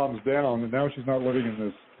pill and calms down, and now she's not living in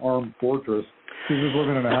this armed fortress. She's just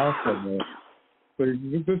living in a house somewhere. So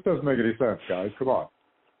this doesn't make any sense, guys. Come on.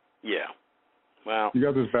 Yeah. Well, you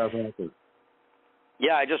got this bad answer.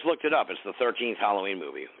 Yeah, I just looked it up. It's the 13th Halloween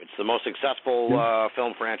movie. It's the most successful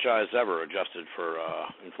film franchise ever, adjusted for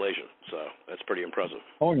inflation. So that's pretty impressive.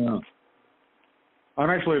 Oh, yeah. I'm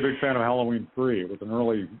actually a big fan of Halloween 3. It was an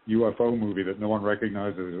early UFO movie that no one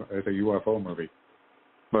recognizes as a UFO movie.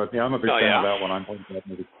 But, yeah, I'm a big fan of that one. I'm hoping that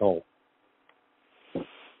movie's cult.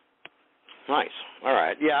 Nice. All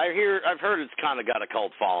right. Yeah, I've heard it's kind of got a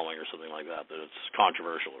cult following or something like that it's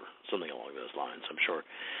controversial or something along those lines. I'm sure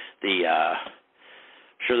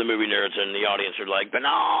the movie nerds in the audience are like, but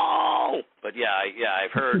no. But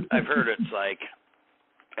I've heard it's like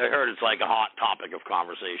a hot topic of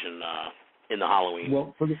conversation in the Halloween.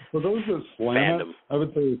 Well, for those that slam it, I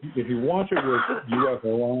would say if you watch it with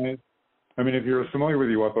UFO eyes, I mean, if you're as familiar with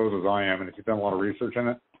UFOs as I am, and if you've done a lot of research in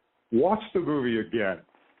it, watch the movie again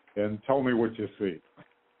and tell me what you see.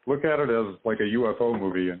 Look at it as like a UFO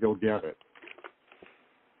movie, and you'll get it.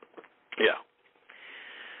 Yeah.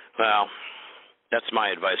 Well, that's my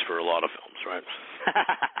advice for a lot of films, right?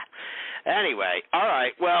 Anyway, all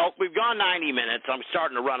right. Well, we've gone 90 minutes. I'm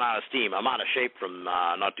starting to run out of steam. I'm out of shape from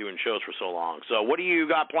not doing shows for so long. So what do you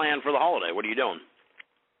got planned for the holiday? What are you doing?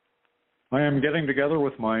 I am getting together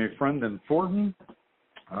with my friend in Thornton.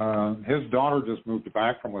 His daughter just moved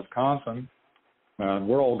back from Wisconsin.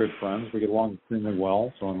 We're all good friends. We get along extremely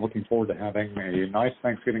well. So I'm looking forward to having a nice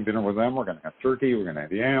Thanksgiving dinner with them. We're going to have turkey. We're going to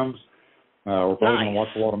have yams. We're probably going to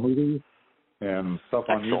watch a lot of movies and stuff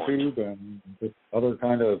on YouTube and just other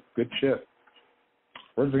kind of good shit.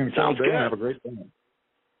 We're just going to kill the day and have a great time.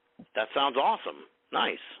 That sounds awesome.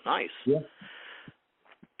 Nice. Yeah.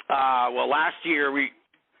 Well, last year we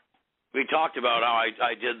talked about how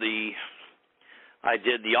I did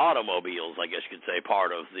the automobiles, I guess you could say,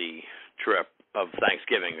 part of the trip of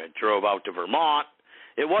Thanksgiving. I drove out to Vermont.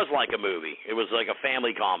 It was like a movie. It was like a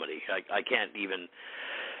family comedy. I can't even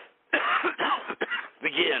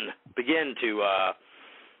begin to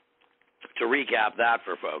recap that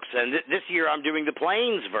for folks. And this year I'm doing the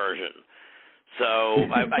planes version. So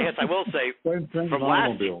I guess I will say from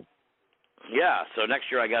last year. Yeah, so next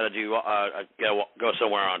year I got to do go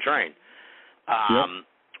somewhere on a train.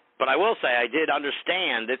 But I will say I did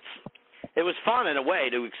understand it was fun in a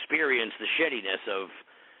way to experience the shittiness of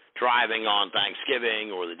driving on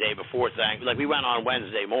Thanksgiving or the day before Thanksgiving. Like, we went on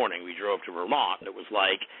Wednesday morning. We drove to Vermont, and it was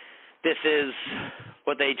like, this is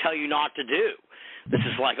what they tell you not to do. This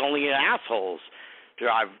is like only assholes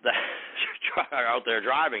are out there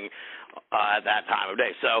driving at that time of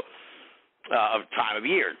day. So, time of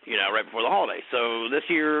year, right before the holiday. So this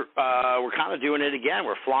year we're kind of doing it again.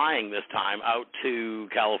 We're flying this time out to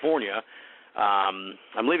California.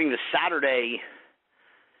 I'm leaving the Saturday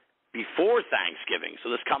before Thanksgiving, so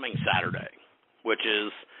this coming Saturday, which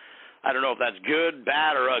is, I don't know if that's good,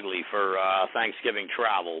 bad, or ugly for Thanksgiving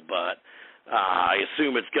travel, but I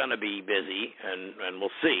assume it's going to be busy, and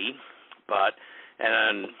we'll see.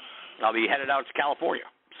 And I'll be headed out to California,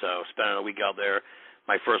 so spending a week out there,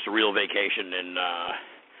 my first real vacation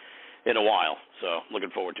in a while, so looking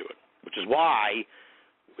forward to it, which is why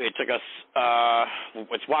it took us,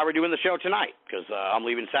 it's why we're doing the show tonight, because I'm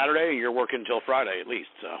leaving Saturday, and you're working until Friday at least,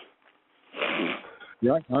 so.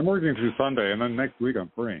 Yeah, I'm working through Sunday, and then next week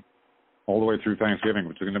I'm free, all the way through Thanksgiving,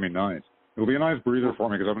 which is going to be nice. It'll be a nice breather for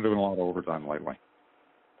me because I've been doing a lot of overtime lately.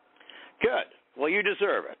 Good. Well, you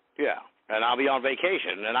deserve it, yeah. And I'll be on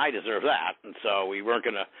vacation, and I deserve that. And so we weren't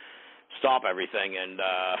going to stop everything and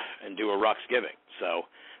do a Ruxgiving. So,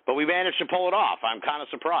 but we managed to pull it off. I'm kind of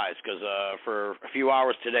surprised because for a few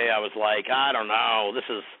hours today I was like, I don't know, this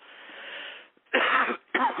is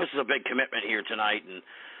a big commitment here tonight, and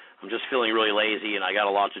I'm just feeling really lazy, and I got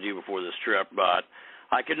a lot to do before this trip. But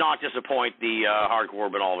I could not disappoint the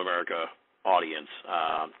Hardcore Banal of America audience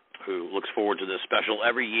who looks forward to this special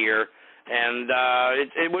every year. And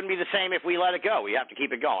it wouldn't be the same if we let it go. We have to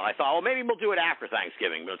keep it going. I thought, well, maybe we'll do it after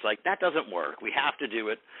Thanksgiving. But it's like, that doesn't work. We have to do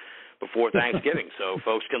it before Thanksgiving so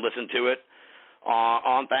folks can listen to it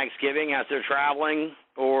on Thanksgiving as they're traveling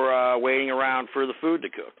or waiting around for the food to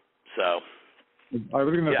cook. So I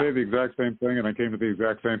was going to say the exact same thing, and I came to the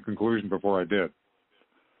exact same conclusion before I did.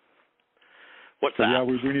 What's that? Yeah,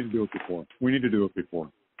 we need to do it before. We need to do it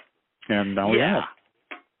before. And now we have.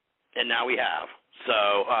 And now we have. So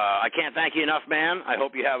I can't thank you enough, man. I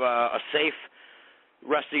hope you have a safe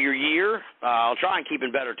rest of your year. I'll try and keep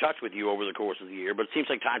in better touch with you over the course of the year, but it seems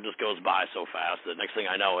like time just goes by so fast that next thing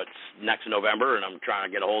I know, it's next November, and I'm trying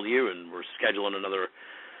to get a hold of you, and we're scheduling another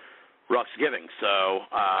Ruxgiving. So,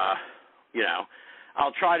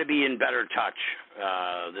 I'll try to be in better touch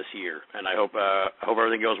this year, and I hope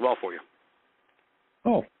everything goes well for you.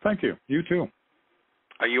 Oh, thank you. You too.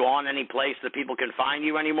 Are you on any place that people can find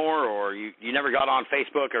you anymore, or you never got on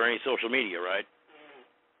Facebook or any social media, right?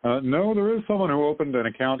 No, there is someone who opened an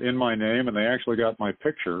account in my name, and they actually got my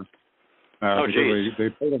picture. Oh, geez. They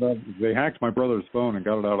pulled it out. They hacked my brother's phone and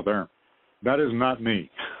got it out of there. That is not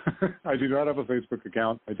me. I do not have a Facebook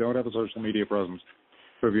account. I don't have a social media presence.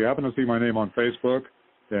 So if you happen to see my name on Facebook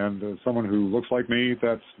and someone who looks like me,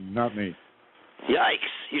 that's not me. Yikes.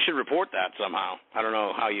 You should report that somehow. I don't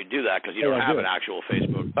know how you do that because you don't have an actual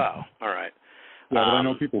Facebook. Oh, all right. Yeah, but I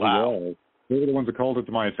know people who are. They were the ones that called it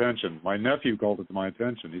to my attention. My nephew called it to my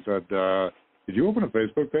attention. He said, did you open a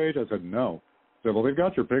Facebook page? I said, no. He said, well, they've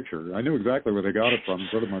got your picture. I knew exactly where they got it from,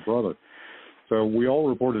 so did my brother. So we all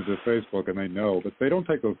reported to Facebook, and they know, but they don't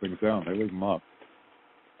take those things down. They leave them up.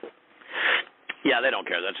 Yeah, they don't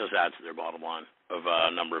care. That just adds to their bottom line of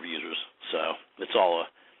number of users. So it's all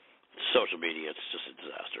social media. It's just a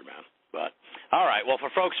disaster, man. But all right. Well, for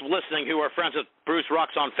folks listening who are friends with Bruce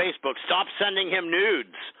Rux on Facebook, stop sending him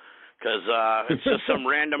nudes because it's just some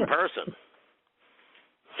random person.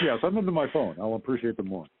 Yeah, send them to my phone. I'll appreciate them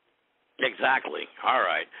more. Exactly. All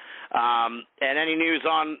right. And any news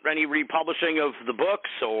on any republishing of the books,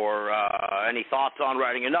 or any thoughts on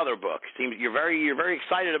writing another book? Seems you're very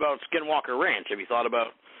excited about Skinwalker Ranch. Have you thought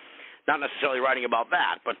about not necessarily writing about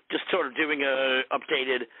that, but just sort of doing a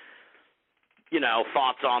updated,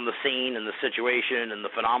 thoughts on the scene and the situation and the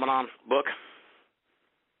phenomenon book?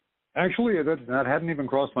 Actually, that hadn't even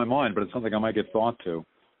crossed my mind, but it's something I might get thought to.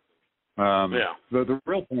 The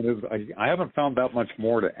real point is I haven't found that much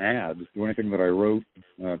more to add to anything that I wrote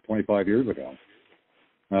 25 years ago.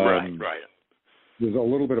 Right. There's a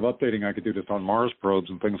little bit of updating I could do just on Mars probes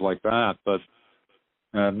and things like that, but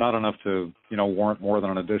not enough to, warrant more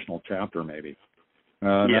than an additional chapter maybe.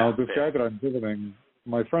 Now, this guy that I'm visiting,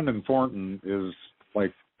 my friend in Thornton is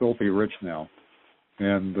like filthy rich now,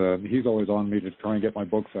 and he's always on me to try and get my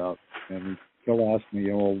books out, and he'll ask me,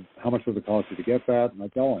 how much does it cost you to get that? And I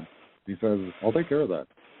tell him. He says, I'll take care of that.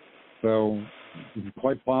 So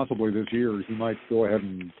quite possibly this year he might go ahead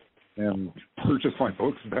and purchase my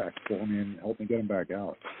books back for me and help me get them back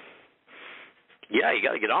out. Yeah, you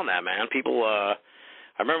got to get on that, man. People,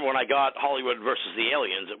 I remember when I got Hollywood versus the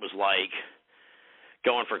Aliens, it was like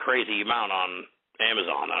going for a crazy amount on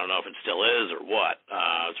Amazon. I don't know if it still is or what.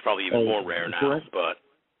 It's probably even more rare now. But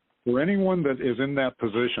for anyone that is in that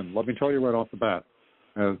position, let me tell you right off the bat,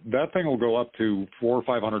 that thing will go up to $400 or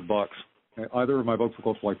 $500. Either of my books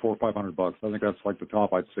will go for like $400 or $500. I think that's like the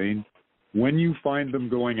top I've seen. When you find them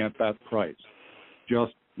going at that price,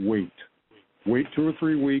 just wait. Wait 2 or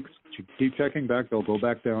 3 weeks. Keep checking back. They'll go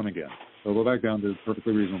back down again. They'll go back down to a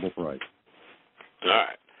perfectly reasonable price. All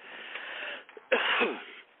right.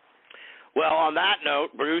 Well, on that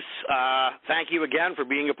note, Bruce, thank you again for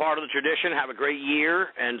being a part of the tradition. Have a great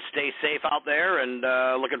year and stay safe out there, and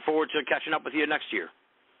looking forward to catching up with you next year.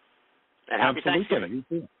 And happy Thanksgiving.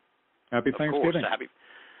 You too. Happy Thanksgiving. Of course.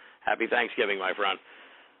 Happy Thanksgiving, my friend.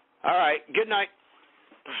 All right. Good night.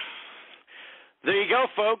 There you go,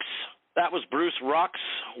 folks. That was Bruce Rux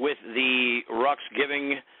with the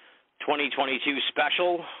Ruxgiving 2022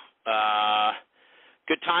 special.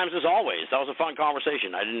 Good times as always. That was a fun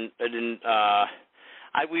conversation.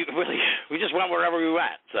 We just went wherever we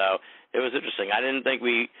went, so it was interesting. I didn't think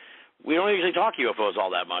we don't usually talk UFOs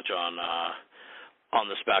all that much on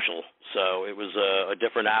the special, so it was a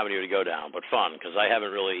different avenue to go down, but fun because I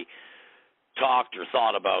haven't really talked or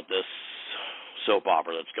thought about this soap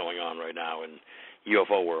opera that's going on right now in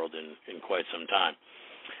UFO world in quite some time.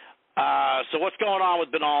 So what's going on with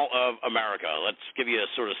Binnall of America? Let's give you a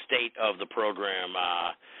sort of state of the program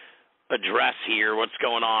address here. What's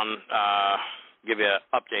going on? Give you an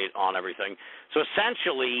update on everything. So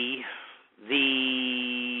essentially,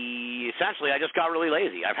 I just got really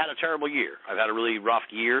lazy. I've had a terrible year. I've had a really rough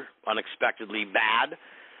year, unexpectedly bad.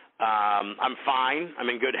 I'm fine. I'm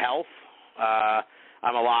in good health.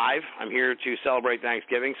 I'm alive. I'm here to celebrate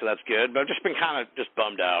Thanksgiving, so that's good. But I've just been kind of just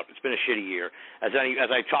bummed out. It's been a shitty year. As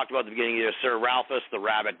I talked about at the beginning of the year, Sir Ralphus, the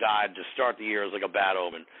rabbit, died to start the year. It was like a bad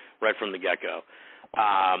omen right from the get-go.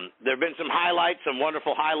 There have been some highlights, some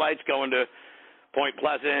wonderful highlights, going to Point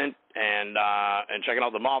Pleasant and checking out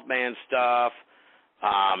the Mothman stuff,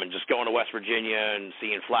 and just going to West Virginia and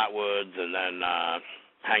seeing Flatwoods, and then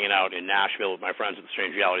hanging out in Nashville with my friends at the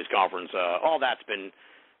Strange Realities Conference. All that's been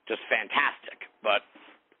just fantastic. But,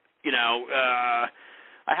 you know,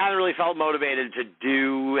 I haven't really felt motivated to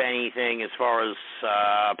do anything as far as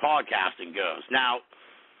podcasting goes. Now,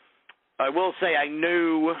 I will say I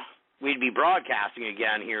knew we'd be broadcasting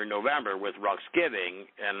again here in November with Ruxgiving,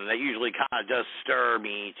 and that usually kind of does stir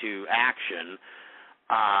me to action.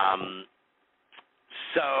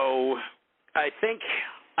 So I think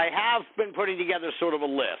I have been putting together sort of a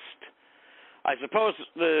list. I suppose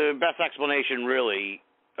the best explanation really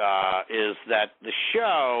is that the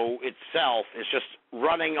show itself is just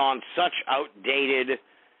running on such outdated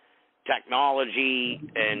technology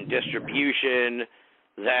and distribution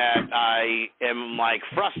that I am, like,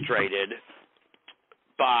 frustrated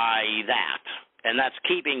by that. And that's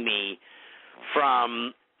keeping me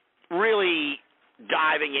from really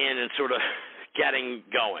diving in and sort of getting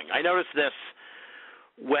going. I noticed this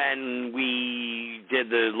when we did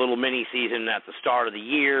the little mini season at the start of the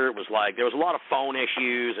year. It was like there was a lot of phone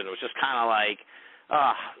issues, and it was just kind of like,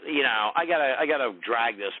 you know, I gotta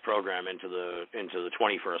drag this program into the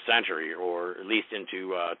 21st century, or at least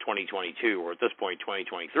into 2022, or at this point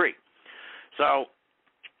 2023. So,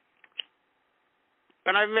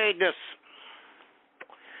 and I've made this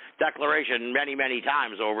declaration many, many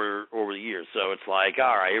times over the years. So it's like,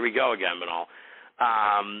 all right, here we go again, but all.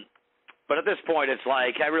 But at this point, it's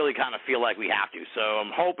like I really kind of feel like we have to. So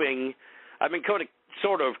I'm hoping, I've been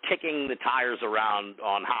sort of kicking the tires around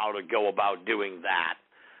on how to go about doing that.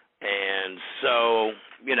 And so,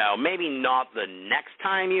 you know, maybe not the next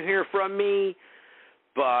time you hear from me,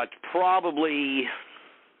 but probably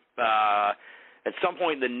at some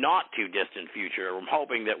point in the not-too-distant future, I'm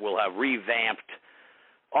hoping that we'll have revamped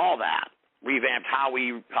all that, revamped how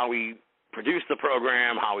we produce the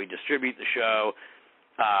program, how we distribute the show.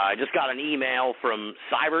 I just got an email from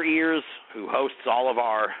Cyber Ears, who hosts all of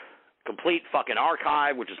our complete fucking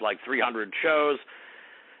archive, which is like 300 shows,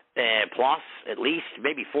 plus at least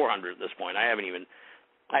maybe 400 at this point. I haven't even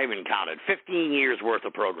counted. 15 years worth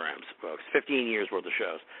of programs, folks. 15 years worth of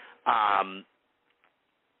shows.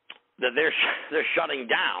 That they're shutting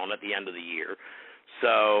down at the end of the year.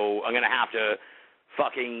 So I'm gonna have to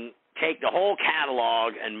fucking take the whole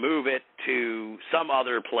catalog and move it to some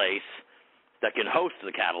other place that can host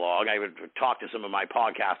the catalog. I would talk to some of my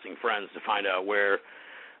podcasting friends to find out where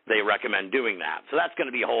they recommend doing that. So that's going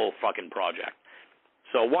to be a whole fucking project.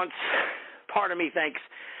 So once, part of me thinks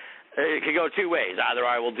it could go two ways. Either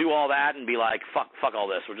I will do all that and be like, fuck all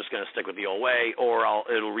this, we're just going to stick with the old way, or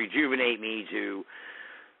it'll rejuvenate me to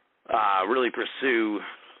really pursue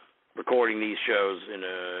recording these shows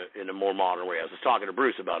in a more modern way. I was just talking to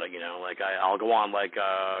Bruce about it, like I'll go on like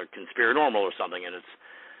Conspiranormal or something, and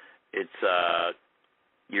it's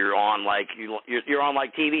you're on like you're on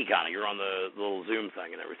like TV kind of. You're on the little Zoom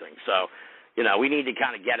thing and everything. So, we need to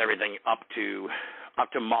kind of get everything up to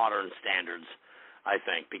modern standards, I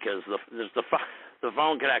think, because the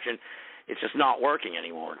phone connection, it's just not working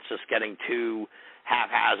anymore. It's just getting too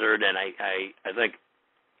haphazard, and I think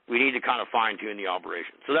we need to kind of fine-tune the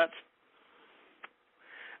operation. So that's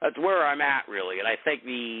where I'm at, really. And I think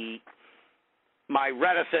my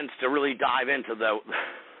reticence to really dive into the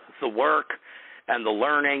work and the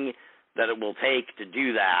learning that it will take to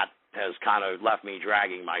do that has kind of left me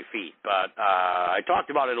dragging my feet. But I talked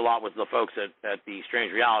about it a lot with the folks at the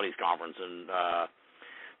Strange Realities Conference, and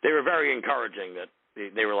they were very encouraging. That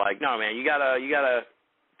they were like, "No, man, you gotta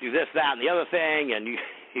do this, that, and the other thing, and you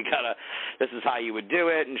gotta. This is how you would do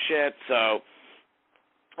it and shit." So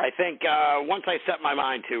I think once I set my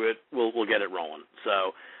mind to it, we'll get it rolling.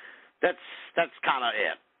 So that's kind of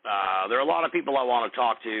it. There are a lot of people I want to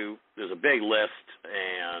talk to. There's a big list,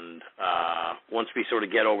 and once we sort of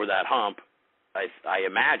get over that hump, I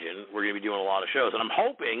imagine we're going to be doing a lot of shows. And I'm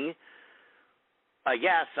hoping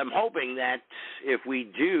that if we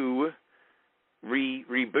do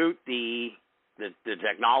reboot the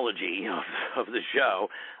technology of the show,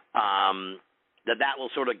 that will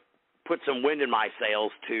sort of put some wind in my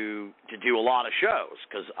sails to do a lot of shows,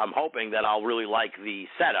 because I'm hoping that I'll really like the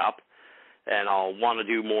setup and I'll want to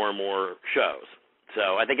do more and more shows.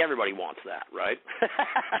 So I think everybody wants that, right?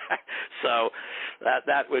 So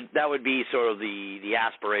that would be sort of the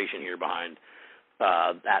aspiration here behind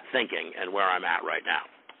that thinking and where I'm at right now.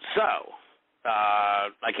 So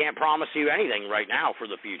I can't promise you anything right now for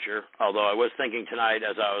the future, although I was thinking tonight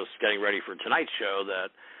as I was getting ready for tonight's show that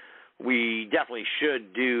we definitely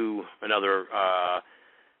should do another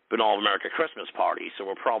Binnall of America Christmas party, so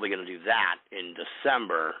we're probably going to do that in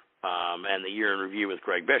December, and the year in review with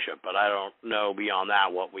Greg Bishop. But I don't know beyond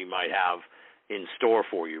that what we might have in store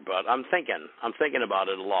for you. But I'm thinking about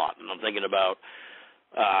it a lot, and I'm thinking about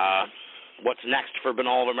what's next for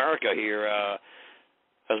Binnall of America here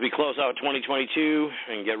as we close out 2022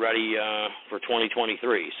 and get ready for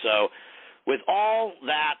 2023. So with all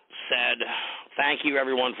that said, thank you,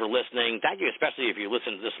 everyone, for listening. Thank you, especially if you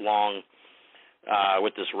listened this long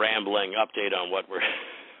with this rambling update on what we're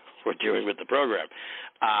doing with the program.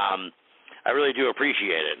 I really do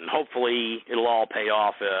appreciate it, and hopefully it'll all pay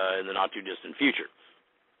off in the not-too-distant future.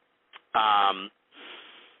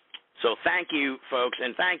 So thank you, folks,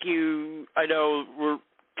 and thank you. I know we're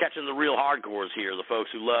catching the real hardcores here, the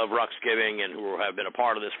folks who love Ruxgiving and who have been a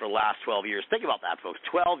part of this for the last 12 years. Think about that, folks,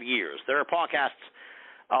 12 years. There are podcasts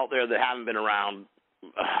out there that haven't been around,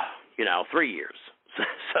 3 years.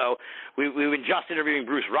 So we've been just interviewing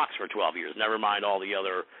Bruce Rux for 12 years, never mind all the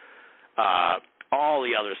other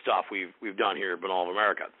stuff we've done here at Binnall of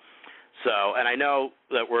America. So, and I know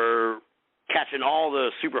that we're catching all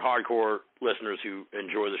the super hardcore listeners who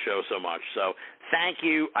enjoy the show so much. So thank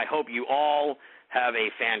you. I hope you all have a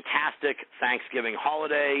fantastic Thanksgiving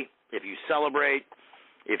holiday if you celebrate.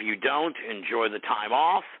 If you don't, enjoy the time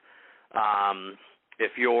off.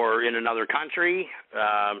 If you're in another country,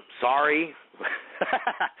 sorry.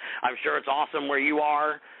 I'm sure it's awesome where you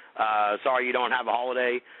are. Sorry you don't have a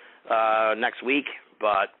holiday next week,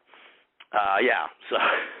 but yeah. So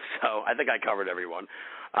I think I covered everyone.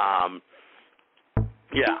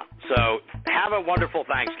 Yeah. So have a wonderful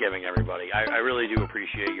Thanksgiving, everybody. I really do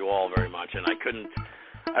appreciate you all very much, and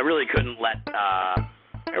I really couldn't let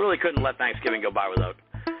Thanksgiving go by without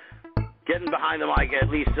getting behind the mic at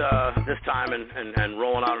least this time and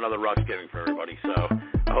rolling out another Ruxgiving for everybody. So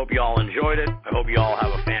I hope you all enjoyed it. I hope you all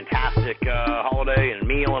have a fantastic holiday and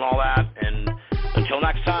meal and all that. And until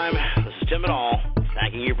next time, this is Tim Binnall,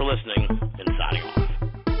 thanking you for listening and signing off.